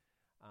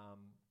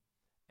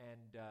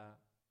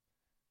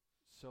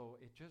 So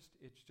it's just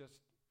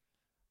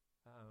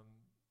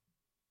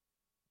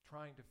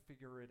trying to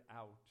figure it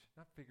out,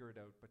 not figure it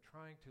out, but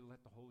trying to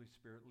let the Holy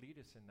Spirit lead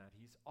us in that.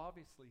 He's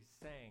obviously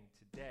saying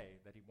today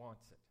that he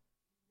wants it.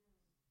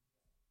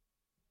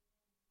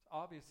 He's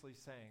obviously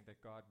saying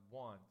that God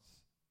wants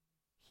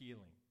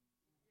healing.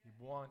 He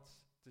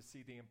wants to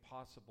see the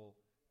impossible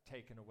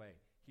taken away.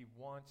 He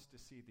wants to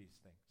see these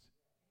things.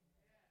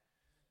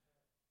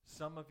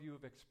 Some of you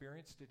have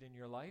experienced it in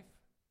your life,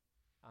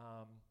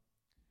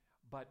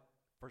 but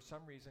for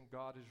some reason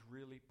God is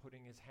really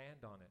putting his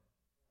hand on it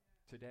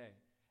today.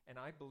 And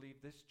I believe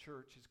this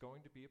church is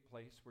going to be a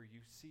place where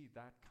you see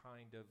that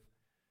kind of,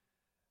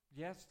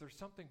 yes, there's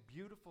something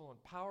beautiful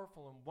and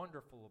powerful and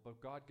wonderful about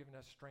God giving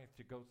us strength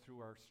to go through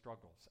our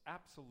struggles.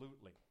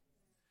 Absolutely.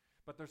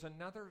 But there's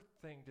another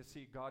thing to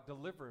see God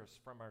deliver us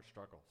from our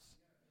struggles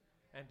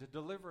and to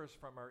deliver us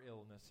from our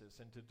illnesses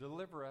and to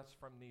deliver us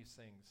from these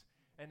things.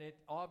 And it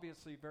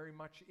obviously very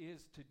much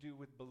is to do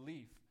with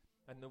belief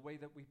and the way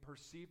that we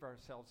perceive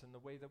ourselves and the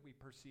way that we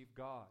perceive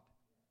God.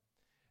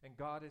 And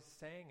God is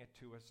saying it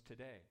to us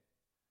today,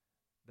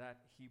 that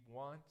he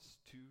wants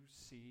to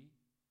see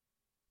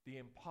the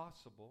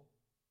impossible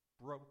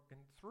broken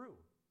through.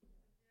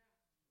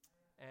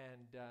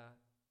 And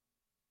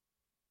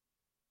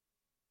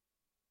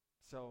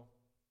so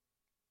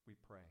we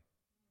pray.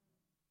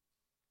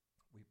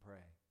 We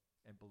pray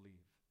and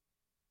believe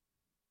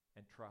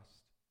and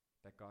trust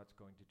that God's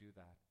going to do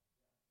that.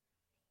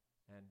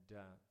 And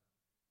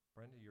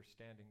Brenda, you're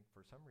standing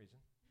for some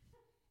reason.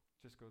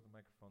 Just go to the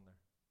microphone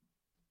there.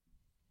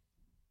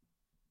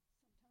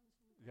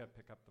 You got to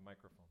pick up the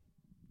microphone.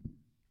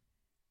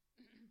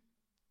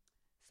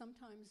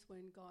 Sometimes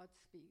when God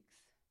speaks,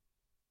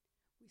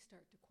 we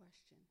start to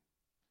question,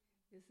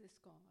 is this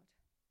God?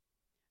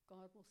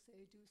 God will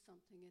say, do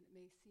something, and it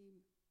may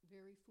seem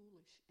very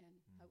foolish and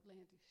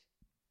outlandish.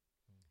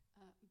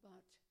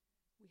 But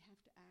we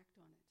have to act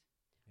on it.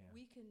 Yeah.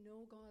 We can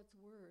know God's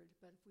word,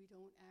 but if we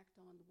don't act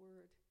on the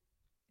word,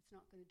 it's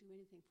not going to do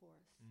anything for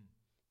us.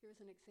 Here's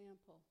an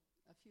example.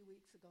 A few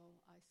weeks ago,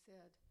 I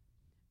said,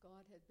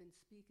 God had been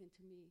speaking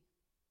to me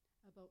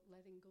about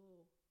letting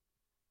go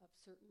of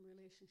certain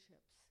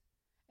relationships.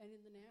 And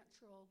in the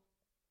natural,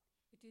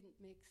 it didn't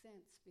make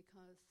sense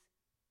because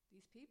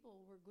these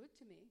people were good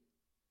to me,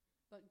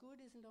 but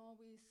good isn't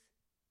always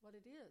what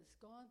it is.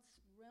 God's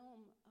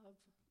realm of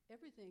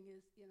everything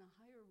is in a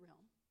higher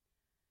realm.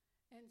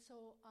 And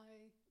so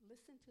I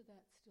listened to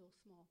that still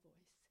small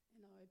voice,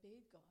 and I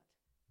obeyed God.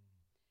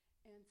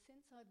 And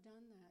since I've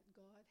done that,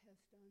 God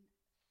has done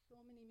so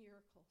many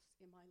miracles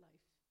in my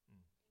life.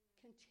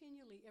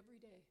 Continually, every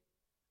day,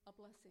 a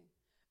blessing.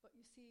 But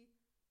you see,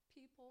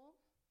 people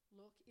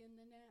look in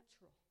the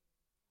natural.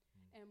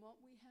 And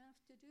what we have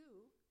to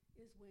do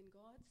is when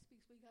God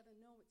speaks, we got to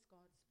know it's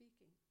God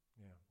speaking.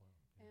 Yeah, well,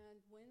 yeah. And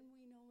when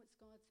we know it's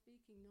God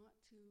speaking, not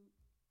to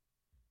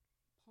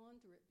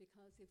ponder it,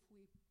 because if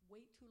we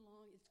wait too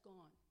long, it's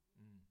gone.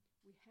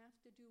 We have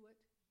to do it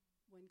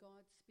when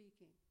God's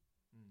speaking.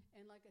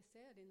 And like I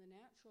said, in the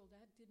natural,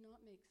 that did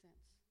not make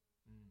sense.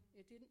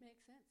 It didn't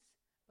make sense.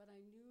 But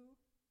I knew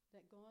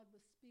that God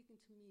was speaking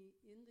to me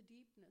in the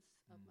deepness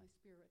of my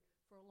spirit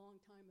for a long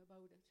time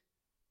about it.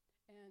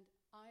 And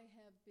I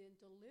have been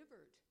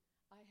delivered.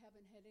 I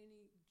haven't had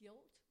any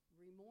guilt,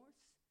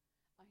 remorse.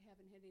 I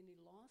haven't had any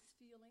loss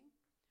feeling.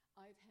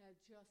 I've had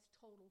just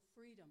total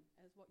freedom,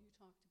 as what you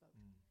talked about.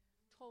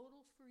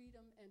 Total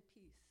freedom and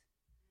peace.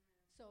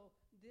 So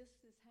this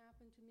has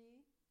happened to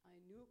me. I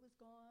knew it was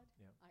God.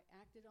 Yeah. I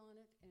acted on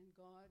it, and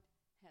God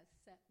has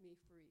set me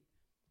free.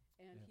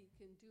 And he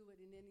can do it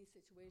in any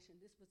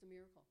situation. This was a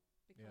miracle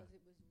because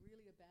it was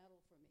really a battle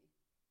for me.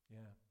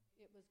 Yeah.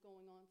 It was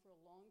going on for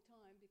a long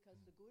time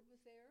because the good was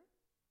there,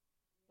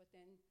 but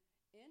then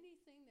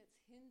anything that's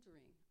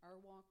hindering our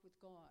walk with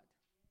God,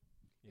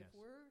 if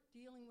we're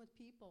dealing with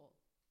people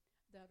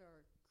that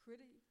are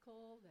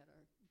critical, that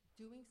are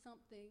doing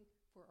something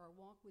for our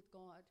walk with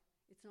God,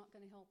 it's not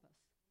going to help us.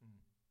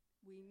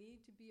 We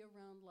need to be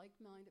around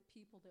like-minded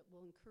people that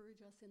will encourage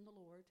us in the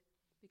Lord,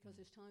 because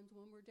there's times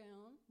when we're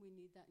down, we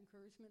need that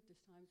encouragement.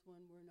 There's times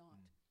when we're not.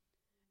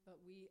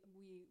 But we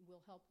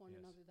will help one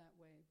another that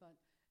way. But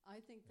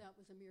I think that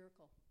was a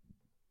miracle.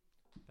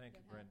 Thank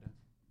you, Brenda.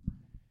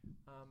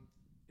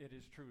 It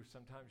is true.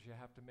 Sometimes you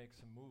have to make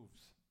some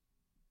moves.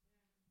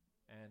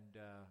 And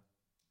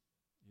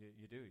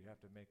you do. You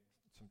have to make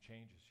some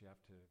changes. You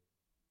have to,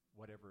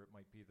 whatever it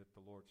might be that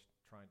the Lord's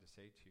trying to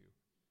say to you.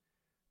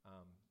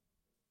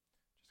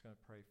 Just going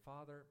to pray.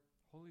 Father,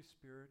 Holy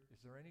Spirit, is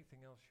there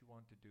anything else you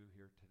want to do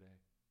here today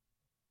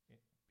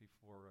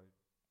before I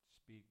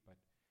speak? But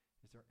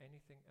Is there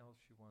anything else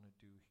you want to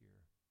do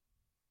here?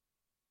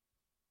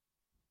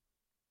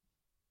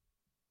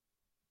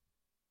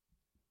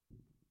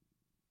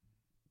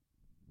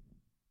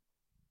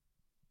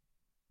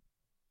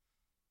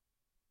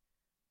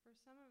 For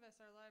some of us,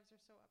 our lives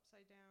are so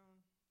upside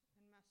down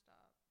and messed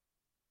up.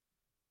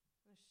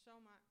 There's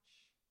so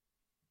much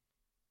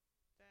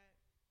that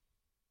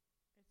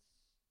it's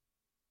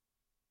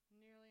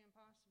nearly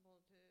impossible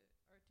to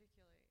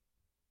articulate.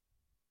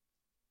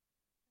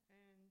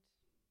 And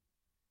yet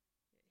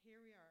here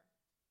we are.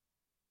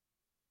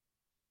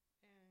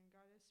 And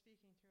God is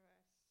speaking through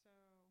us. So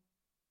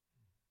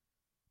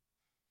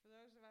for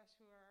those of us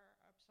who are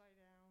upside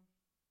down,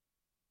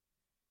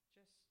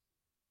 just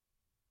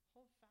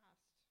hold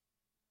fast.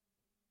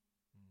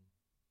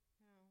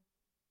 You know,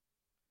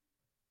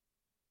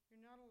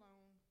 you're not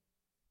alone.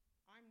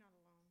 I'm not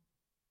alone.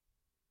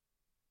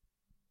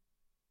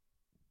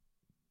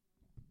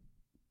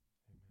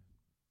 Amen.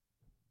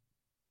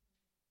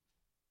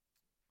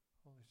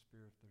 Holy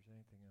Spirit, if there's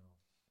anything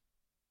else.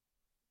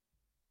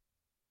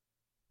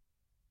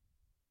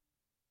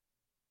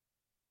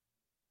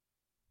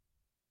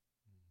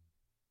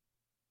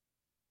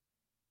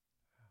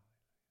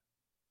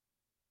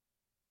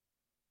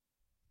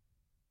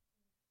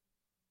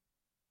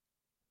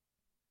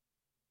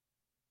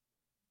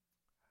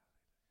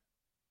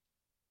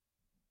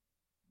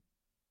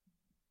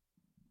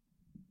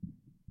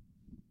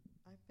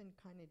 I've been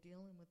kind of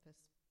dealing with this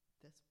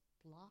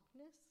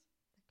blockness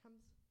that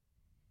comes,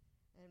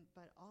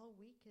 but all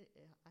week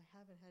I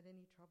haven't had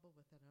any trouble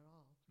with it at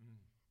all.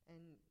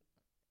 And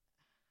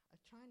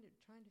trying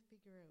to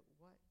figure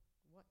out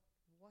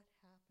what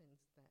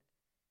happens that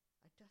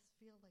I just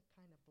feel like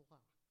kind of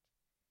blocked.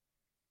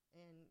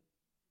 And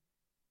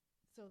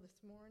so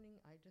this morning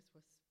I just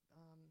was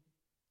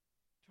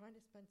trying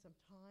to spend some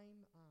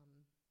time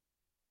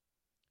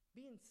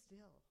being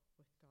still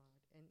with God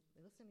and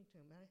listening to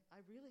Him. And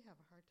I really have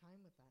a hard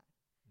time with that.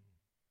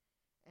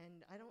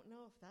 And I don't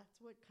know if that's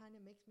what kind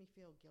of makes me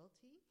feel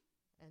guilty,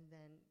 and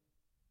then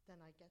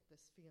I get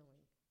this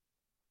feeling.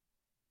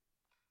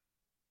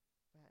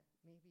 But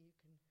maybe you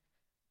can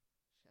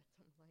shed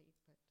some light.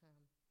 But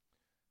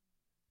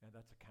yeah,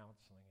 that's a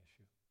counseling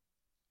issue.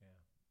 Yeah,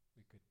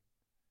 we could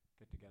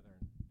get together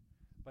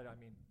but I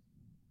mean,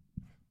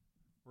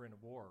 we're in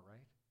a war,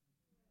 right?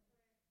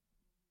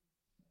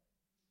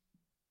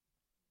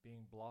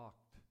 Being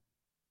blocked.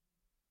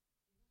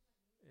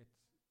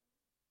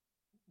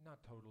 It's not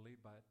totally,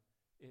 but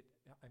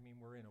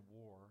we're in a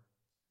war,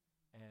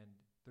 and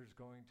there's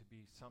going to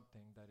be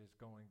something that is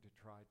going to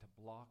try to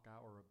block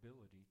our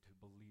ability to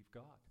believe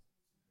God,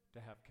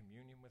 to have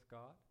communion with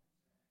God,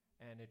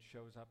 and it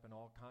shows up in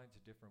all kinds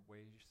of different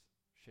ways,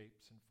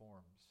 shapes, and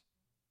forms.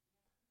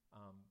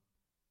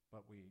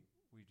 But we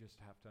just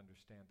have to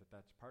understand that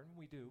that's part, and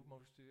we do.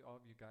 All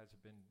of you guys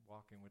have been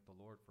walking with the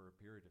Lord for a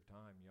period of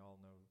time. You all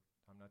know.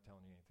 I'm not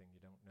telling you anything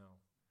you don't know.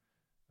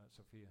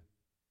 Sophia?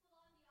 Put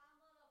on the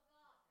armor of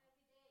God every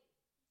day.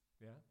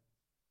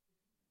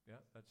 Yeah,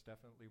 that's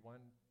definitely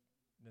one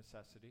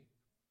necessity.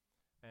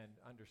 And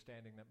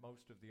understanding that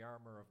most of the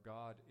armor of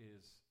God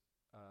is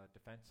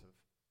defensive.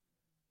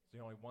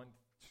 The only one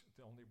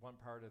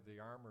part of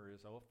the armor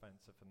is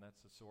offensive, and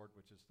that's the sword,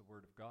 which is the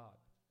Word of God.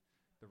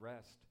 The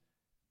rest,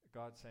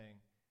 God's saying,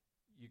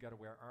 you got to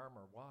wear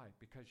armor. Why?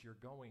 Because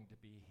you're going to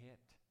be hit.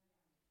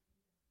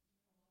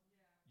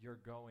 You're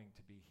going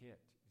to be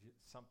hit.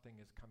 Something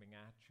is coming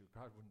at you.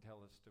 Paul wouldn't tell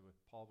us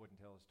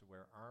to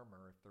wear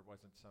armor if there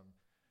wasn't some,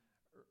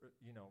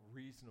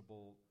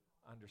 reasonable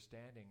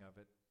understanding of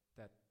it,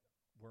 that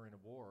we're in a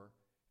war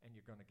and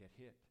you're going to get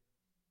hit.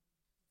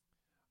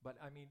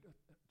 But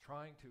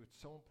it's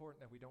so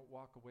important that we don't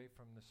walk away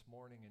from this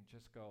morning and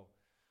just go,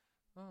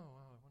 oh,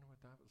 wow, I wonder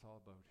what that was all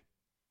about.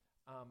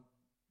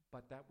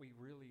 But that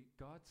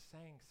God's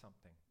saying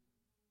something.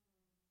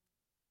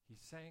 He's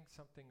saying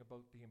something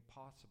about the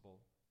impossible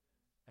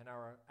and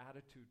our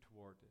attitude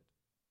toward it,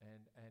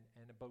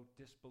 and about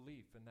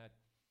disbelief, and that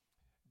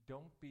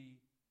don't be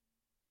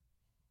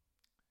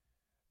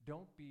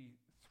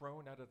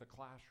thrown out of the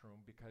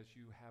classroom because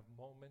you have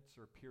moments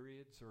or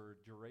periods or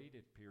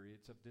durated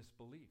periods of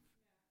disbelief.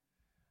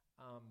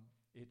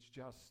 It's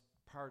just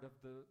part of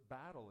the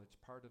battle. It's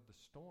part of the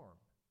storm.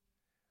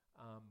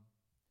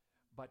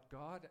 But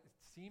God, it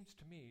seems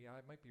to me,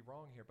 I might be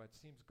wrong here, but it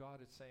seems God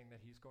is saying that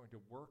He's going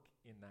to work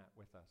in that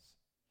with us.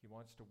 He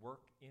wants to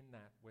work in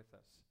that with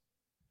us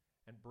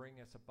and bring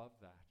us above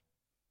that.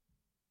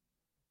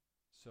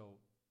 So,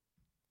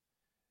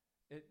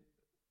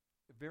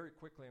 very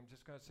quickly, I'm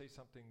just going to say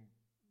something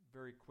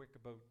very quick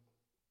about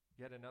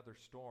yet another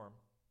storm.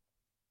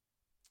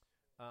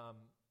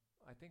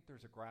 I think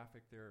there's a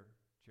graphic there,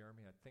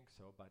 Jeremy, I think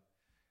so, but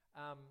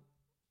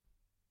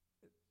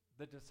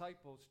the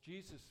disciples,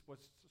 Jesus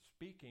was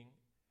speaking,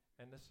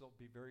 and this will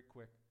be very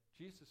quick.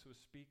 Jesus was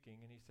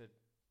speaking, and He said,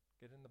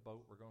 get in the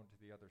boat, we're going to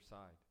the other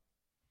side.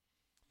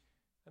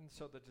 And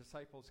so the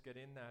disciples get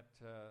in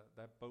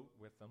that boat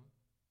with them,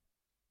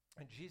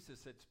 and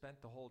Jesus had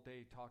spent the whole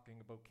day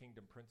talking about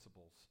kingdom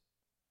principles,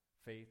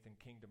 faith and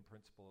kingdom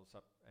principles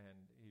up, and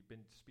he'd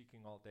been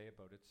speaking all day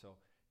about it. So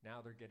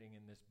now they're getting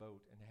in this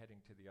boat and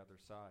heading to the other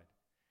side.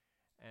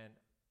 And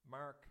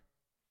Mark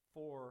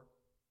 4,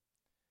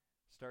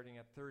 starting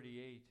at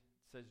 38,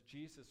 says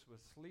Jesus was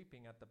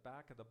sleeping at the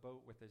back of the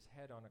boat with his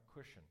head on a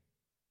cushion.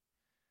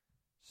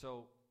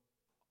 So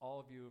all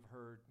of you have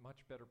heard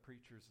much better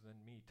preachers than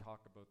me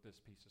talk about this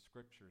piece of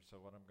scripture, so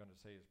what I'm going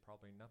to say is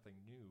probably nothing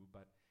new,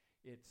 but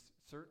it's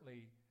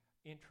certainly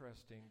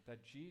interesting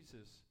that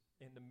Jesus,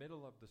 in the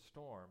middle of the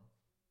storm,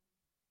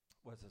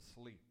 was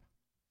asleep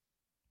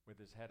with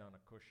his head on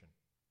a cushion.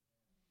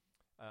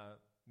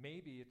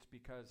 Maybe it's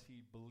because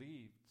he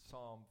believed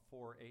Psalm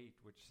 4:8,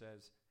 which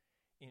says,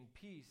 "In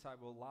peace I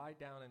will lie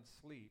down and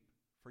sleep,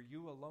 for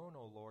you alone,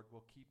 O Lord,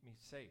 will keep me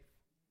safe."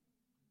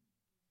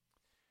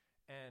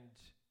 And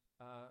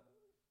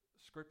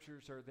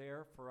scriptures are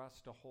there for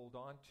us to hold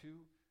on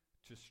to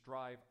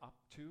strive up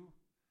to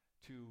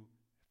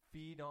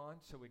feed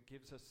on, so it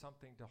gives us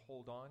something to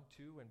hold on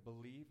to and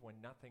believe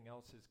when nothing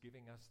else is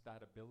giving us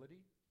that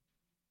ability.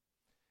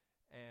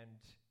 And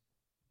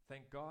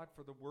thank God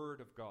for the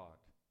Word of God,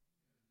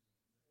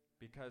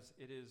 because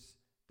it is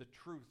the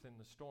truth in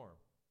the storm.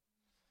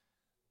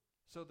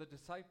 So the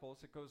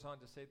disciples, it goes on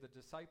to say, the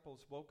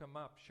disciples woke him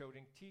up,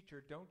 shouting,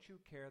 "Teacher, don't you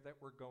care that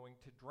we're going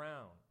to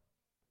drown?"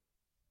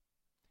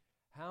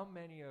 How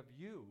many of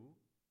you,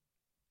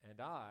 and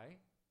I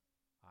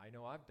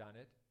know I've done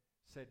it,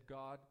 said,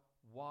 "God,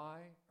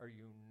 why are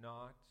you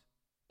not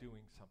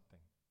doing something?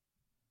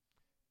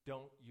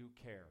 Don't you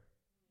care?"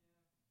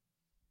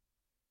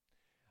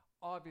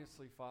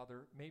 Obviously,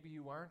 Father, maybe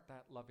you aren't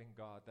that loving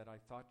God that I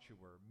thought you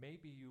were.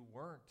 Maybe you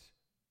weren't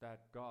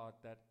that God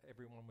that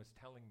everyone was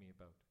telling me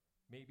about.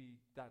 Maybe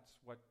that's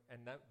what,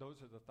 and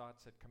those are the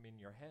thoughts that come in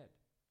your head.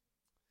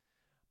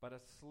 But a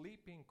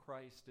sleeping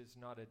Christ is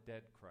not a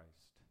dead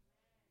Christ.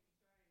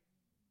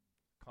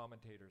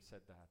 Commentator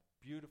said that.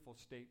 Beautiful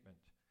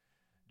statement.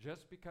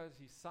 Just because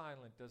he's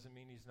silent doesn't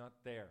mean he's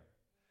not there.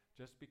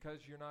 Just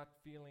because you're not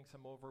feeling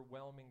some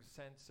overwhelming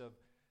sense of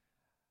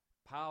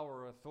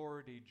power,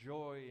 authority,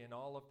 joy, and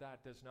all of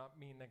that does not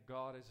mean that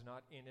God is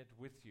not in it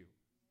with you.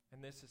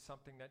 And this is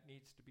something that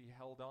needs to be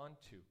held on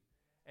to.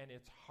 And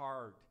it's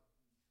hard.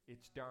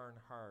 It's darn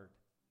hard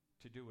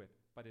to do it,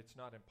 but it's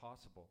not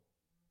impossible.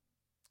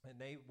 And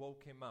they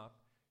woke him up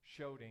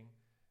shouting,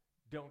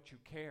 "Don't you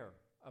care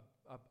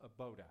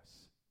about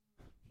us?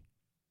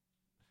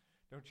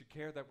 Don't you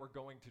care that we're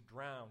going to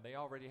drown?" They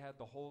already had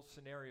the whole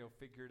scenario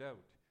figured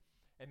out.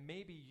 And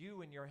maybe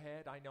you in your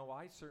head, I know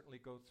I certainly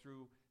go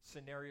through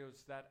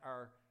scenarios that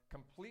are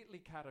completely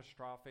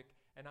catastrophic,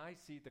 and I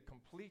see the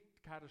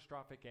complete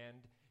catastrophic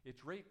end.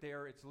 It's right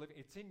there.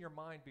 It's in your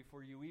mind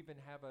before you even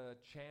have a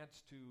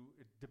chance to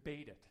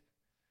debate it.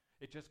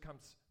 It just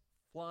comes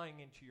flying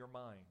into your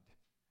mind,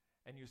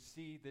 and you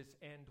see this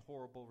end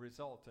horrible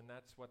result, and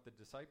that's what the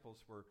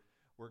disciples were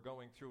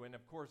going through. And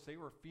of course, they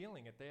were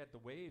feeling it. They had the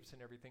waves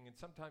and everything, and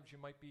sometimes you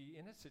might be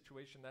in a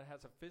situation that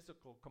has a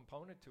physical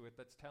component to it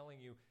that's telling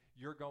you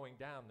you're going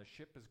down, the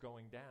ship is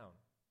going down.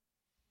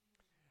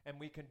 And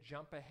we can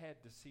jump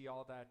ahead to see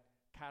all that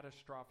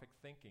catastrophic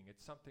thinking.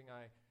 It's something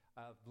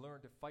I've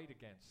learned to fight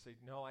against. Say,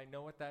 no, I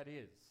know what that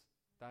is.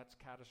 That's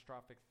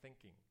catastrophic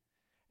thinking.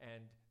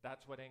 And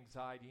that's what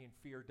anxiety and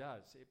fear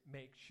does. It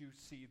makes you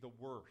see the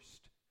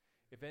worst.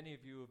 If any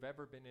of you have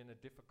ever been in a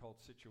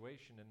difficult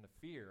situation, and the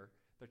fear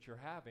that you're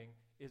having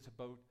is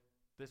about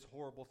this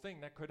horrible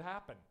thing that could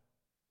happen.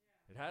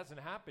 Yeah. It hasn't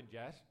happened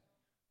yet,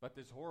 but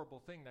this horrible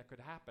thing that could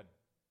happen.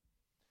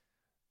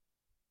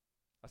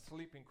 A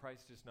sleeping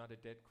Christ is not a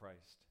dead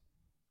Christ.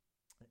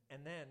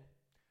 And then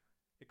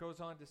it goes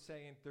on to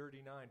say in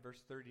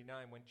verse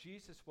 39, when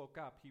Jesus woke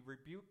up, he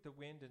rebuked the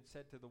wind and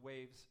said to the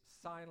waves,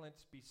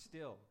 "Silence, be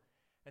still."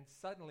 And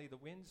suddenly the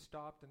wind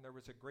stopped and there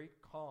was a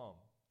great calm.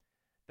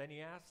 Then he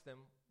asked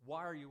them,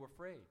 "Why are you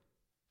afraid?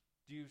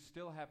 Do you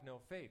still have no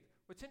faith?"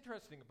 What's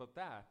interesting about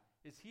that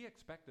is he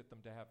expected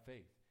them to have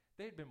faith.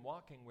 They had been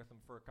walking with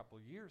him for a couple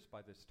of years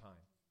by this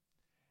time.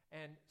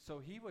 And so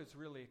he was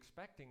really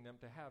expecting them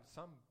to have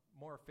some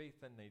more faith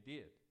than they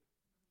did.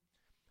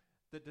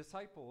 The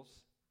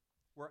disciples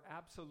were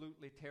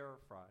absolutely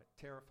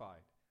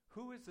terrified.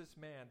 "Who is this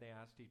man?" they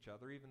asked each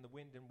other. "Even the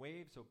wind and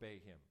waves obey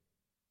him."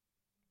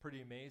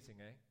 Pretty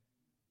amazing, eh?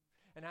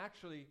 And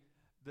actually,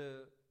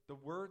 the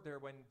word there,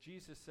 when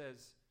Jesus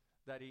says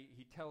that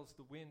he tells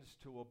the winds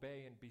to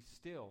obey and be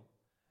still,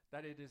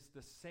 that it is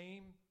the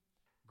same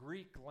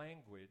Greek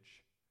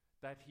language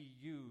that he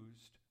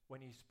used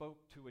when he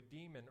spoke to a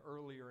demon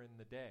earlier in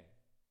the day,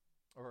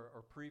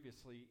 or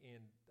previously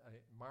in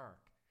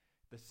Mark.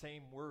 The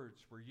same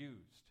words were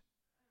used.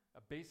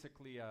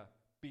 Basically a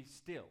be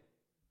still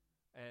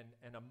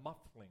and a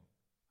muffling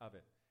of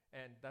it.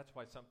 And that's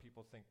why some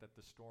people think that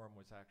the storm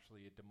was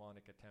actually a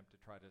demonic attempt to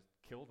try to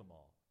kill them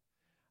all.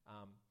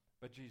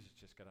 But Jesus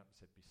just got up and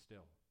said, "Be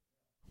still."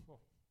 Oh,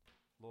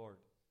 Lord.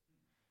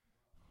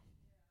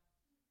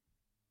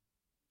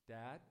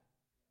 Dad,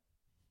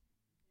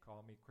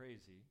 call me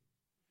crazy.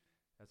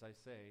 As I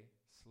say,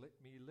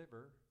 slit me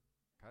liver,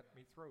 cut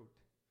me throat.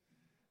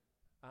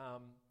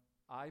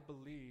 I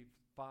believe,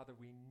 Father,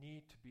 we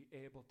need to be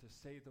able to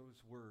say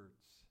those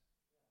words.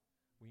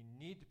 We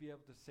need to be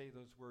able to say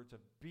those words of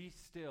be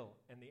still,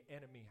 and the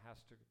enemy has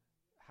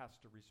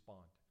to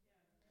respond.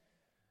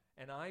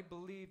 And I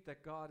believe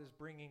that God is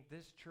bringing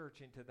this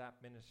church into that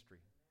ministry.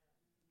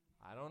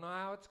 I don't know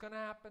how it's going to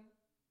happen,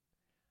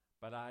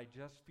 but I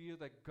just feel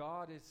that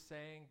God is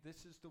saying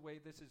this is the way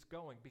this is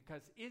going,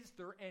 because is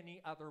there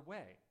any other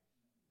way?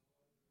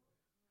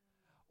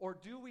 Or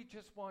do we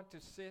just want to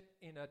sit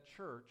in a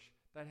church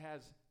that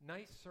has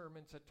nice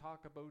sermons that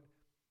talk about,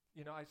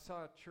 I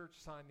saw a church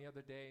sign the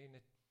other day, and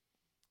it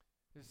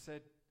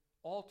said,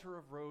 Altar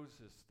of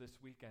Roses this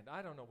weekend.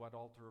 I don't know what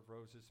Altar of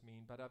Roses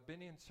mean, but I've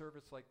been in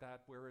service like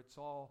that where it's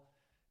all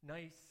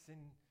nice and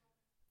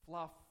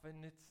fluff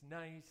and it's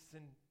nice,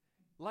 and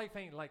life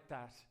ain't like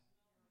that.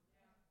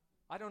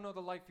 I don't know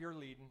the life you're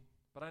leading,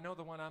 but I know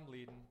the one I'm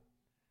leading,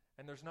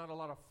 and there's not a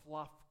lot of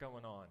fluff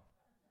going on.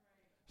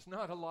 It's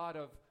not a lot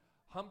of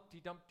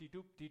Humpty Dumpty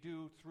Doopty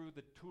Doo through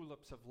the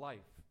tulips of life.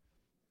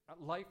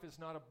 Life is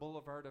not a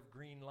boulevard of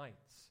green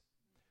lights.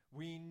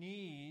 We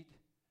need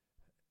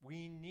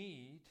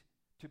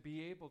to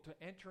be able to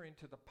enter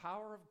into the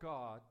power of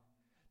God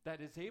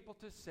that is able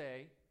to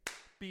say,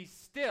 be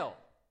still.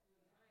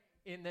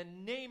 In the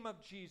name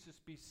of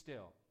Jesus, be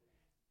still.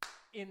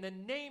 In the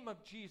name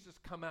of Jesus,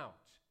 come out.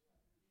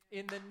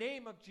 In the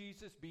name of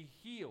Jesus, be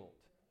healed.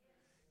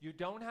 You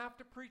don't have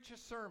to preach a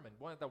sermon.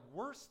 One of the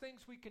worst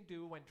things we can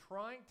do when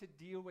trying to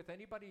deal with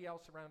anybody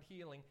else around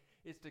healing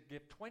is to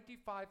give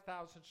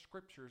 25,000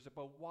 scriptures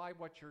about why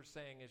what you're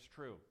saying is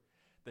true.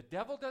 The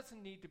devil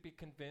doesn't need to be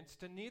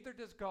convinced, and neither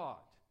does God.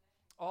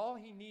 All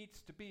he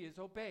needs to be is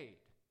obeyed.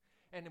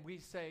 And we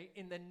say,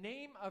 in the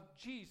name of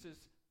Jesus,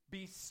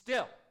 be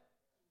still.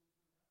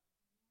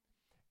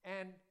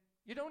 And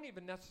you don't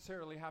even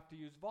necessarily have to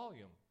use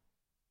volume.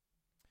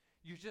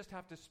 You just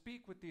have to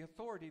speak with the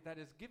authority that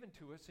is given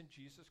to us in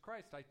Jesus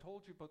Christ. I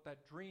told you about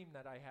that dream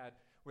that I had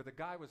where the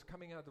guy was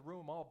coming out of the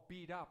room all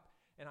beat up,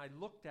 and I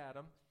looked at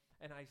him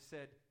and I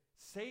said,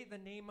 say the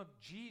name of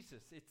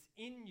Jesus. It's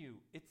in you.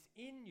 It's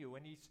in you.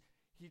 And he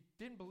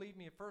didn't believe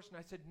me at first, and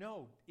I said,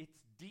 no, it's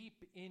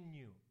deep in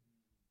you.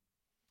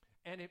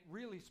 And it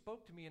really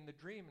spoke to me in the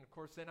dream. And of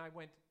course, then I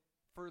went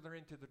further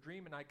into the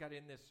dream, and I got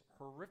in this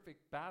horrific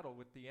battle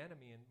with the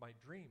enemy in my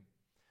dream.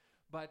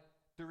 But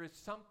there is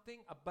something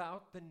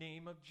about the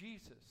name of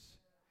Jesus.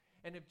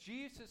 And if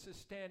Jesus is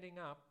standing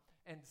up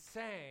and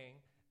saying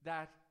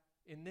that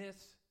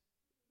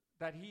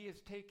that he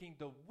is taking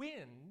the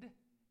wind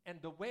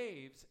and the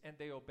waves and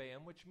they obey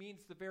him, which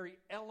means the very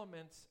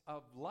elements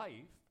of life,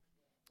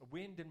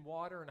 wind and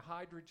water and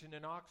hydrogen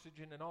and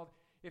oxygen and all,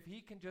 if he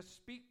can just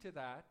speak to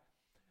that,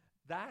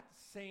 that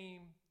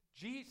same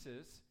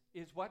Jesus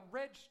is what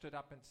Reg stood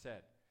up and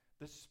said.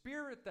 The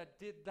Spirit that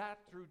did that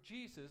through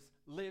Jesus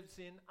lives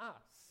in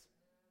us.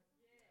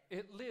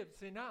 It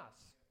lives in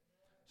us.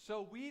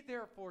 So we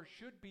therefore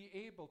should be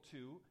able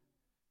to,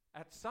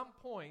 at some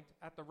point,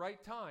 at the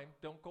right time,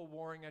 don't go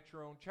warring at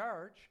your own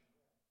charge.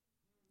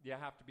 You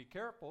have to be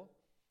careful.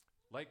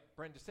 Like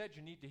Brenda said,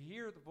 you need to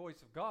hear the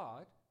voice of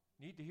God.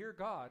 You need to hear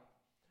God.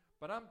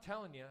 But I'm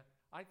telling you,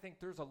 I think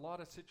there's a lot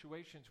of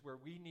situations where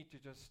we need to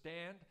just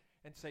stand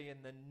and say,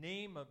 in the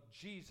name of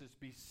Jesus,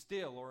 be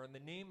still, or in the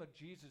name of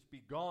Jesus,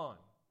 be gone.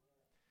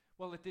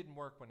 Well, it didn't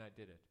work when I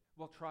did it.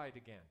 We'll try it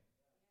again.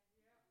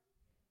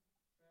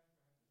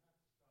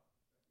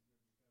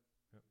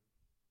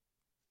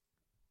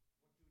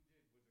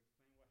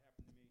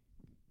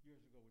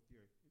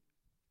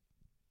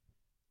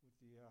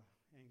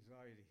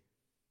 Anxiety.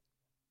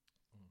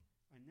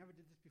 I never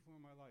did this before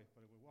in my life,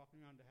 but I was walking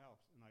around the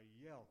house and I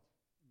yelled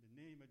in the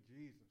name of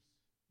Jesus,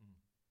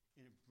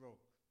 and it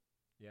broke.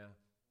 Yeah.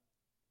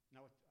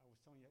 Now I was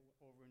telling you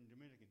over in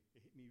Dominican,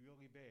 it hit me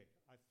really bad.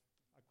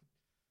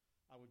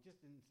 I was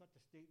just in such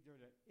a state there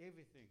that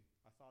everything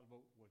I thought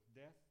about was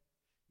death.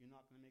 You're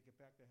not going to make it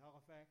back to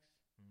Halifax.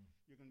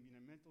 You're going to be in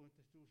a mental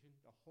institution,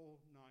 the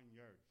whole 9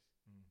 yards.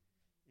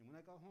 And when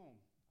I got home,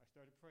 I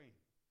started praying.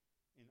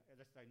 And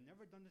I'd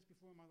never done this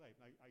before in my life.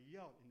 I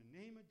yelled, in the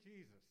name of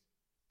Jesus,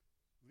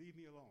 leave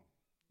me alone.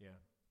 Yeah.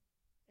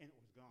 And it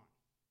was gone.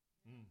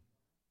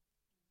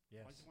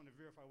 Yes. I just want to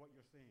verify what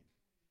you're saying.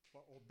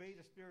 But obey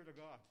the Spirit of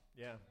God.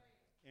 Yeah.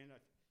 And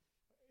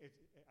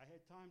I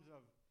had times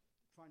of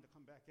trying to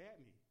come back at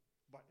me,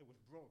 but it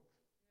was broke.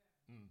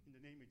 In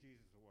the name of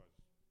Jesus it was.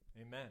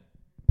 Amen.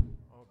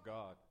 Oh,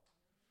 God.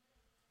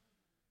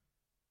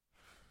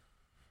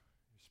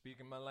 You're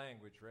speaking my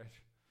language, Reg.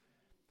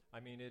 I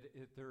mean,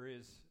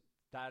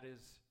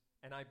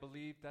 and I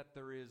believe that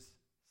there is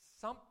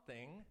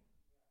something,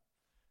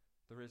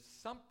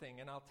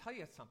 and I'll tell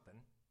you something.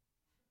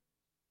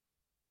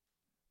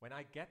 When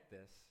I get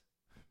this,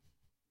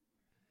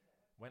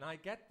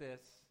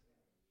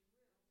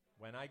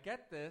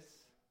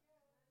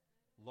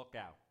 look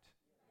out.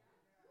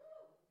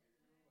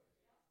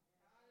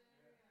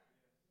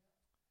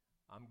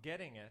 I'm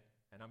getting it,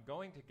 and I'm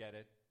going to get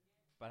it,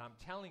 but I'm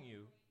telling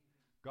you,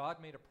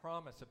 God made a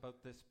promise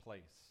about this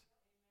place.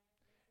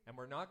 And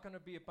we're not going to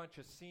be a bunch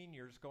of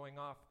seniors going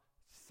off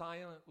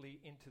silently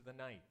into the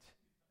night.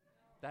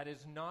 That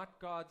is not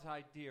God's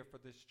idea for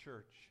this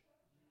church.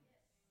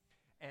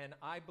 And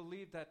I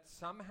believe that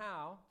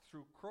somehow,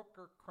 through crook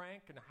or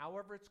crank and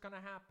however it's going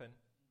to happen,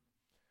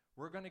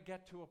 we're going to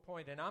get to a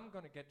point, and I'm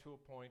going to get to a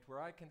point where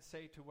I can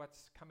say to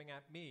what's coming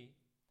at me,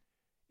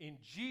 in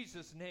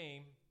Jesus'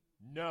 name,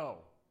 no.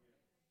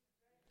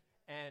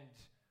 And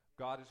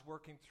God is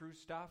working through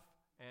stuff,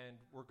 and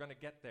we're going to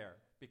get there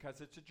because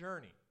it's a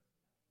journey.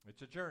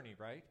 It's a journey,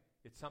 right?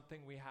 It's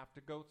something we have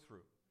to go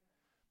through.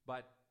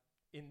 But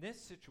in this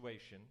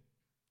situation,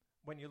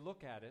 when you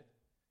look at it,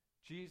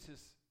 Jesus,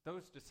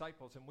 those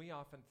disciples, and we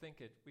often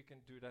think it, we can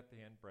do it at the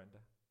end, Brenda.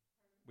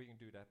 We can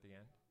do it at the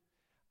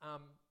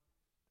end.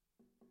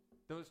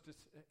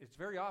 It's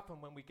very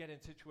often when we get in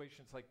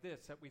situations like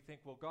this that we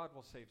think, well, God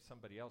will save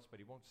somebody else, but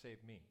he won't save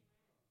me.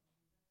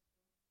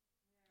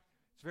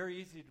 It's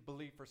very easy to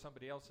believe for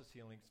somebody else's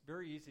healing. It's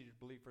very easy to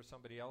believe for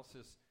somebody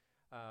else's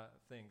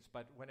things.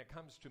 But when it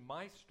comes to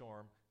my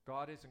storm,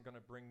 God isn't going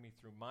to bring me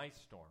through my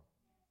storm.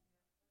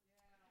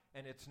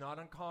 And it's not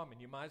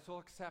uncommon. You might as well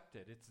accept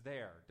it. It's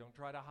there. Don't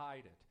try to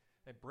hide it.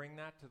 And bring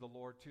that to the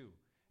Lord too.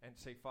 And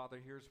say, Father,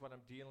 here's what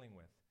I'm dealing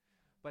with.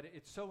 But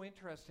it's so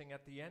interesting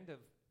at the end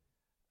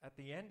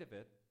of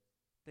it,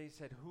 they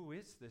said, who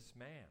is this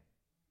man?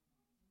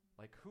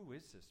 Like, who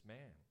is this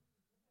man?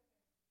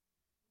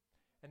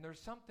 And there's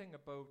something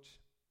about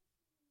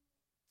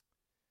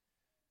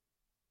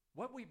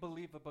what we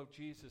believe about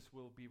Jesus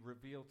will be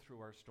revealed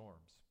through our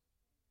storms.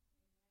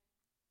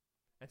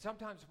 And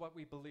sometimes what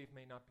we believe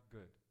may not be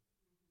good.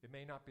 It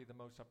may not be the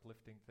most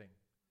uplifting thing.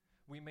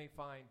 We may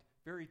find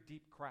very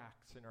deep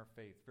cracks in our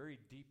faith, very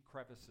deep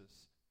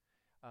crevices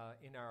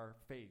in our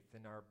faith,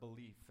 in our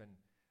belief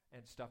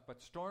and stuff.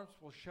 But storms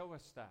will show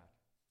us that.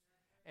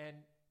 And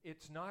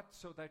it's not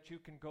so that you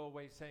can go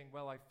away saying,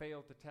 well, I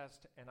failed the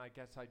test and I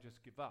guess I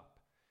just give up.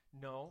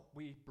 No,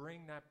 we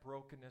bring that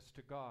brokenness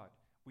to God.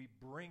 We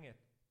bring it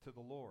to the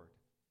Lord.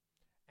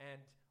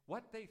 And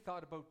what they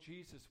thought about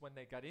Jesus when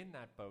they got in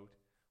that boat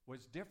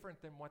was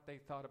different than what they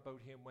thought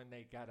about him when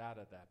they got out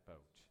of that boat.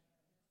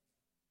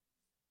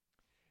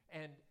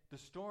 And the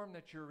storm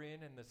that you're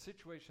in and the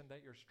situation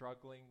that you're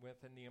struggling with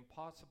and the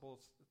impossible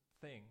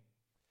thing,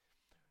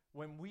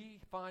 when we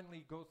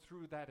finally go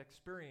through that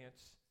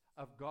experience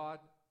of God,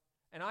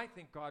 and I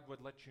think God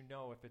would let you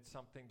know if it's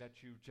something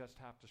that you just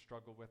have to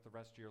struggle with the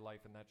rest of your life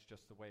and that's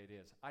just the way it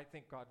is. I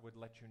think God would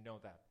let you know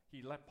that.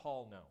 He let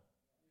Paul know.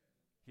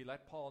 He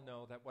let Paul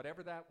know that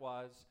whatever that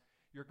was,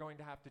 you're going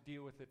to have to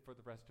deal with it for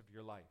the rest of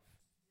your life.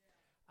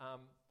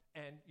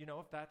 And, you know,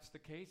 if that's the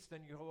case,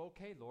 then you go,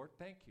 okay, Lord,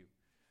 thank you.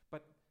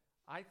 But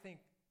I think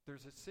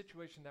there's a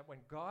situation that when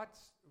God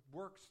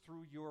works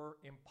through your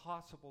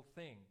impossible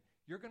thing,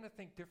 you're going to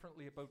think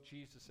differently about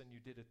Jesus than you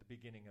did at the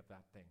beginning of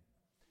that thing.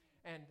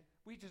 And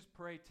we just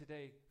pray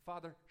today,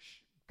 Father,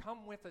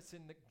 come with us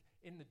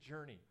in the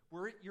journey.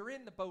 You're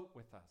in the boat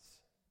with us.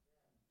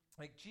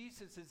 Like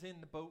Jesus is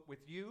in the boat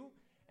with you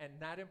and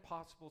that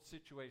impossible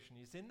situation.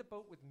 He's in the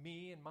boat with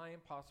me and my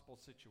impossible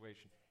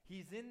situation.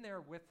 He's in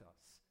there with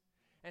us.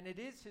 And it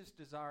is his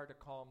desire to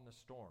calm the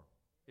storm.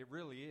 It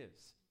really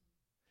is.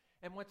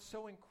 And what's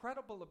so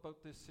incredible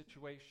about this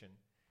situation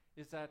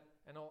is that,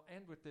 and I'll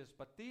end with this,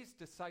 but these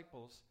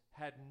disciples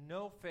had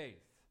no faith.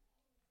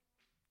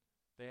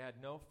 They had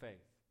no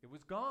faith. It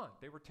was gone.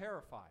 They were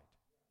terrified.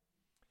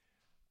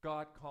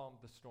 God calmed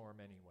the storm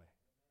anyway.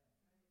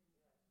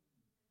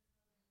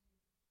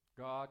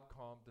 God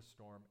calmed the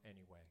storm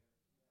anyway.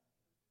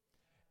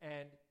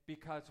 And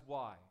because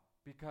why?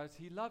 Because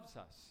he loves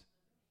us.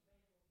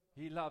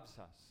 He loves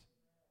us.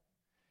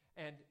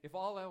 And if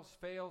all else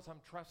fails,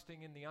 I'm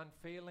trusting in the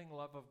unfailing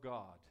love of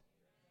God.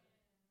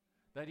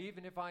 That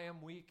even if I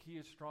am weak, he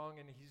is strong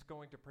and he's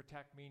going to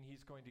protect me and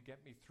he's going to get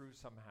me through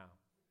somehow.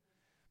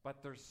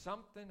 But there's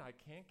something, I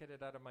can't get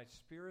it out of my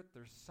spirit,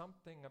 there's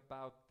something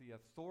about the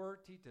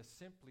authority to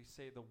simply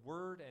say the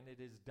word and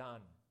it is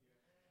done.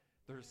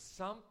 There's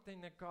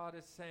something that God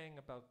is saying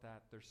about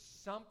that. There's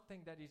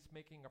something that he's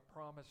making a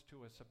promise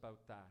to us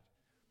about that.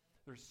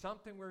 There's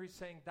something where he's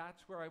saying,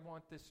 that's where I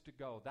want this to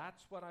go.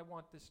 That's what I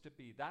want this to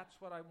be. That's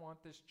what I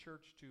want this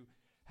church to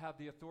have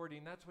the authority.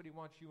 And that's what he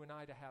wants you and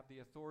I to have the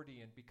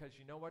authority in. Because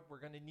you know what? We're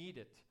going to need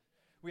it.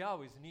 We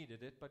always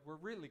needed it, but we're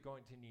really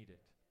going to need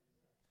it.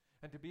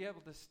 And to be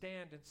able to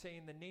stand and say,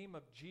 in the name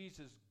of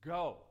Jesus,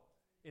 go.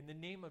 In the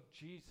name of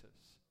Jesus.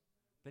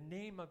 The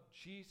name of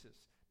Jesus.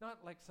 Not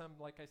like some,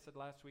 like I said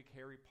last week,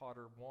 Harry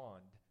Potter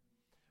wand,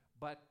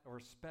 or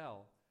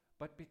spell,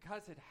 but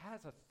because it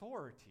has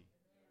authority.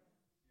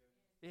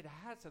 It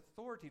has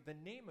authority. The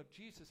name of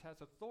Jesus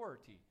has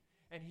authority.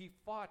 And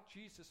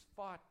Jesus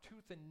fought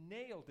tooth and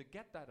nail to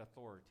get that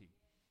authority.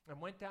 And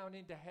went down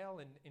into hell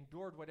and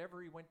endured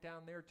whatever he went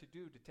down there to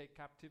do to take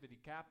captivity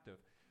captive.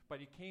 But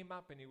he came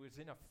up and he was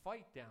in a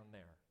fight down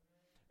there.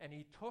 And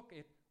he took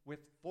it with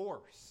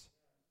force.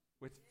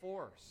 With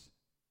force.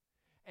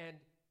 And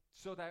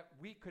so that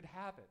we could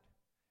have it.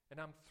 And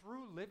I'm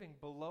through living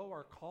below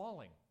our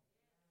calling.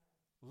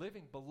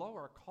 Living below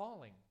our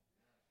calling.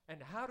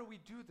 And how do we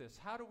do this?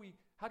 How do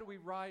we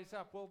rise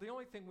up? Well, the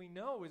only thing we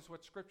know is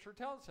what Scripture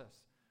tells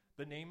us,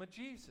 the name of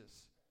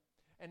Jesus.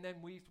 And then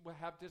we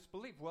have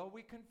disbelief. Well,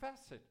 we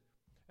confess it.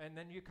 And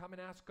then you come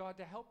and ask God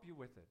to help you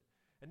with it.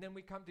 And then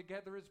we come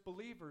together as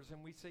believers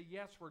and we say,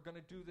 yes, we're going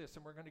to do this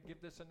and we're going to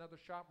give this another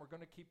shot. We're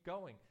going to keep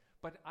going.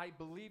 But I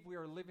believe we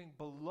are living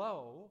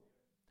below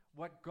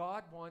what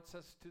God wants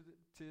us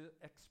to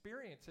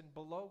experience and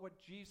below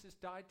what Jesus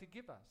died to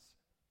give us.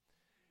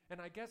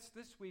 And I guess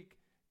this week,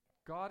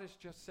 God is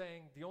just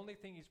saying the only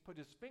thing he's put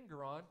his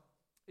finger on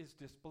is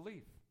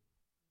disbelief.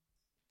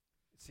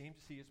 It seems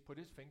he has put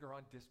his finger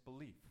on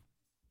disbelief.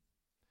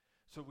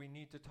 So we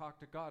need to talk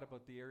to God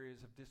about the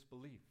areas of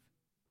disbelief.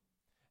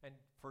 And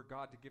for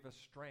God to give us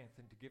strength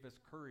and to give us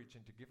courage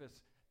and to give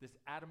us this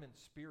adamant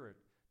spirit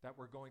that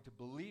we're going to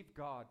believe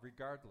God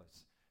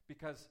regardless.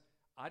 Because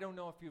I don't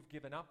know if you've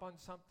given up on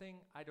something.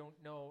 I don't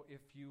know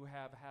if you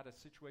have had a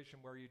situation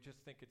where you just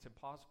think it's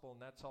impossible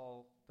and that's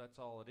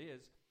all it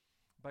is.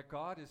 But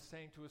God is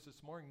saying to us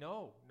this morning,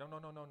 no,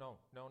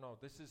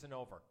 this isn't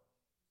over.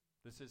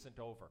 This isn't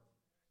over.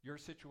 Your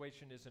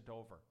situation isn't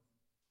over.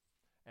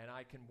 And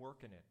I can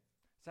work in it.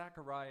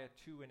 Zechariah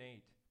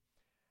 2:8.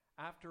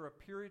 After a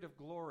period of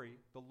glory,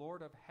 the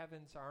Lord of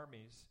heaven's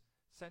armies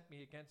sent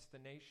me against the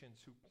nations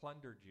who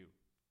plundered you.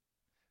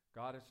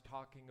 God is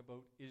talking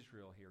about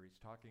Israel here. He's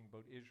talking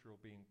about Israel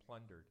being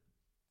plundered.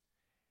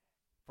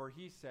 For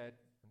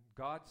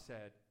God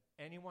said,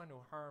 anyone who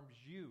harms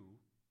you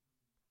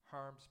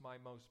harms my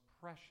most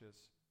precious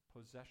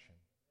possession.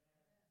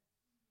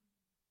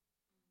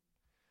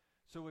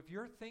 So if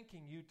you're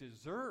thinking you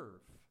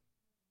deserve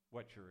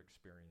what you're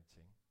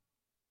experiencing,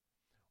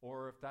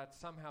 or if that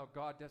somehow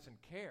God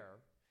doesn't care,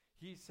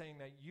 he's saying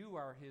that you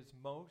are his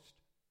most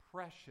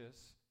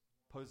precious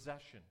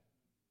possession.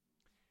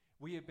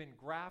 We have been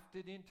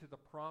grafted into the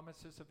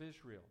promises of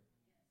Israel.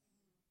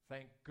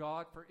 Thank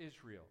God for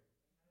Israel.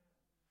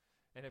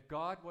 And if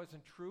God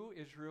wasn't true,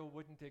 Israel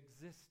wouldn't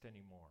exist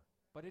anymore.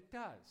 But it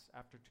does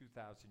after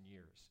 2,000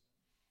 years.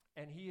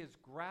 And he has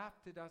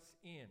grafted us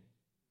in.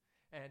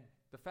 And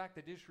the fact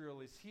that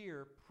Israel is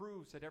here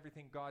proves that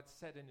everything God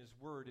said in his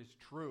word is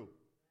true.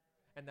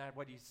 And that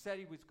what he said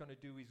he was going to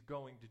do, he's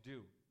going to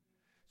do.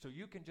 So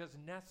you can just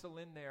nestle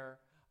in there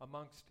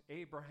amongst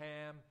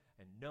Abraham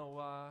and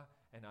Noah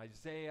and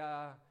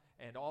Isaiah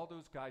and all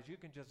those guys. You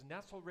can just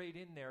nestle right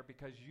in there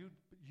because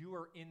you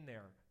are in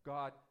there.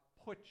 God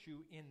put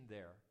you in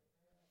there.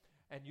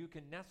 And you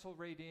can nestle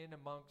right in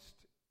amongst,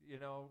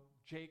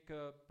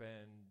 Jacob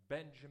and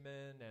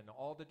Benjamin and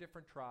all the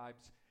different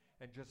tribes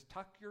and just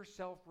tuck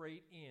yourself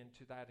right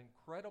into that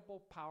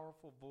incredible,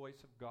 powerful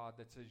voice of God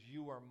that says,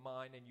 you are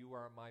mine and you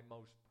are my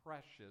most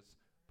precious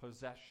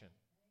possession.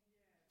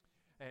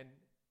 And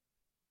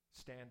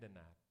stand in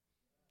that.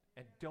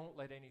 And don't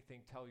let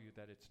anything tell you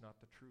that it's not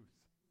the truth.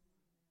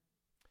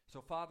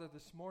 So, Father,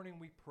 this morning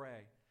we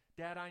pray.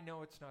 Dad, I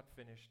know it's not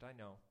finished. I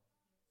know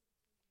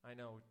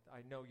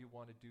you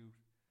want to do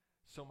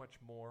so much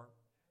more.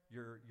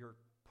 You're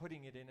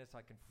putting it in us.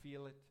 I can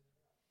feel it.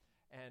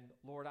 And,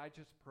 Lord, I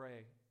just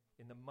pray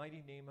in the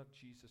mighty name of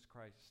Jesus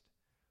Christ.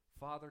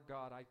 Father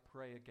God, I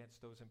pray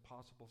against those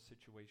impossible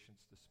situations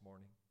this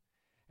morning.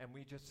 And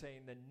we just say,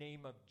 in the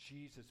name of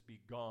Jesus, be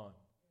gone.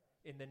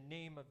 In the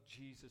name of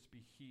Jesus,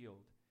 be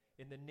healed.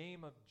 In the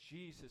name of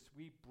Jesus,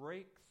 we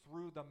break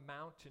through the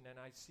mountain, and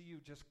I see you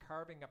just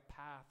carving a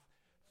path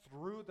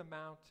through the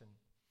mountain,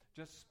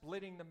 just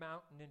splitting the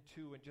mountain in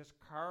two and just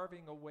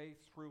carving a way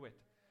through it.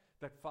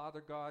 That,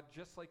 Father God,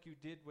 just like you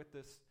did with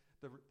the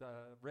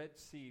Red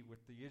Sea with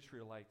the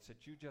Israelites,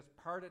 that you just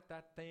parted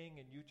that thing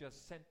and you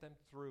just sent them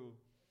through.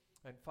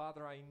 And,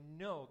 Father, I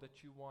know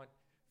that you want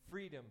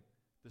freedom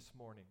this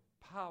morning,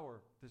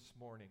 power this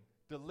morning,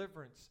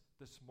 deliverance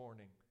this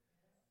morning,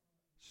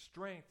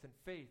 strength and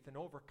faith and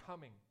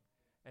overcoming.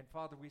 And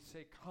Father, we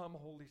say, come,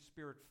 Holy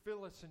Spirit,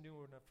 fill us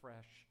anew and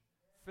afresh.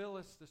 Fill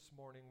us this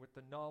morning with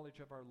the knowledge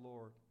of our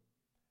Lord.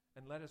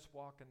 And let us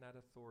walk in that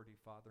authority,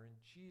 Father, in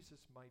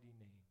Jesus' mighty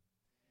name.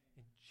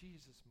 In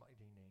Jesus'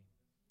 mighty name.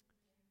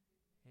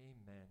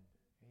 Amen.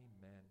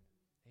 Amen.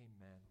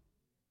 Amen.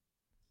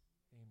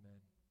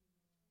 Amen.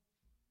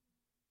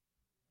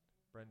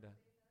 Brenda.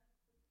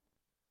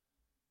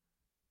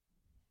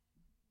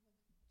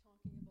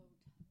 Talking about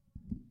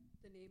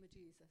the name of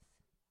Jesus.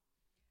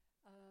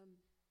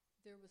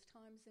 There was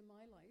times in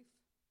my life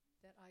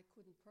that I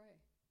couldn't pray.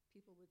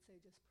 People would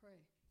say, just pray.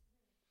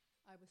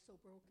 I was so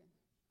broken,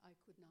 I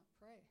could not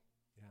pray.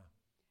 Yeah.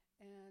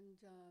 And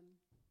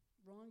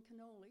Ron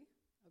Canoli,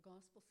 a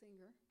gospel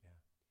singer,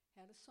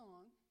 had a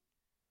song,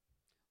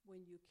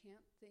 when you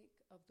can't think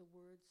of the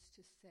words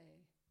to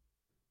say,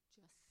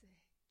 just say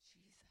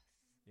Jesus.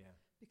 Yeah.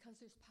 Because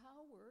there's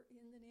power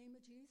in the name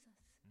of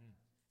Jesus.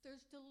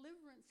 There's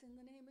deliverance in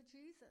the name of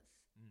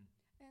Jesus.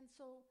 And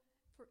so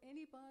for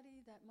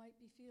anybody that might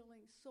be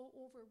feeling so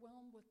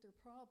overwhelmed with their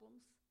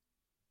problems,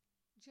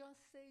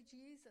 just say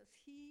Jesus.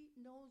 He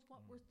knows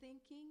what we're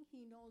thinking.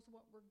 He knows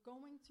what we're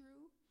going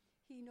through.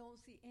 He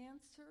knows the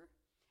answer.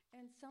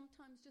 And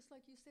sometimes, just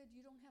like you said,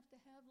 you don't have to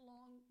have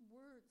long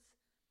words.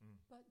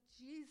 But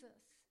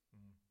Jesus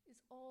is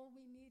all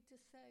we need to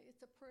say.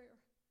 It's a prayer.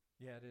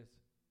 Yeah, it is.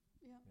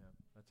 Yeah. Yeah,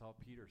 that's all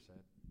Peter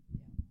said.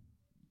 Yeah.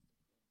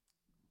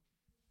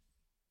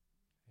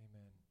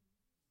 Amen.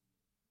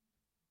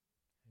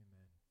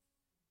 Amen.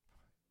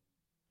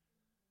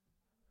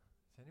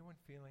 Is anyone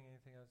feeling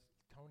anything else?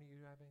 Tony,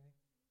 you have anything?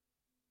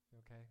 You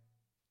okay?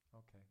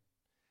 Okay.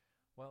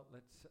 Well,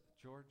 let's,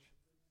 George.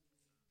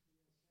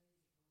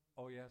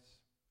 Oh, yes.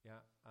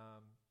 Yeah.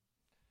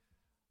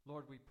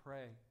 Lord, we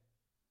pray.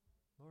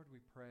 Lord, we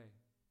pray.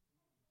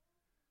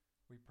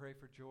 We pray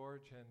for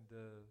George and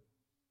the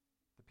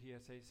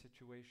PSA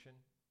situation.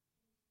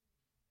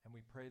 And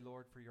we pray,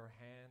 Lord, for your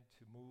hand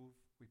to move.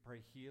 We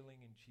pray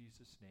healing in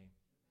Jesus' name.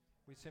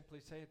 We simply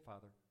say it,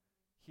 Father.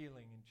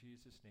 Healing in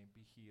Jesus' name.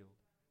 Be healed,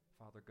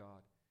 Father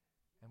God.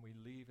 And we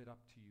leave it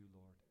up to you,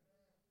 Lord.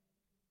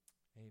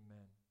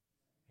 Amen.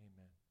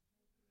 Amen.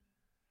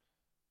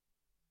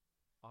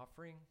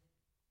 Offering.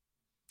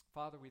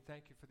 Father, we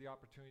thank you for the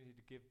opportunity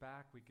to give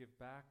back. We give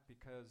back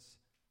because,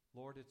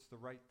 Lord, it's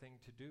the right thing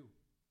to do.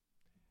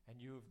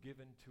 And you have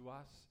given to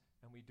us,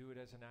 and we do it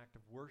as an act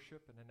of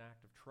worship and an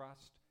act of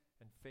trust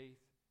and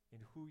faith in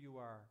who you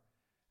are,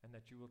 and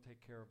that you will take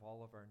care of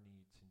all of our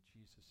needs. In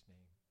Jesus'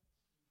 name,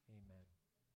 amen.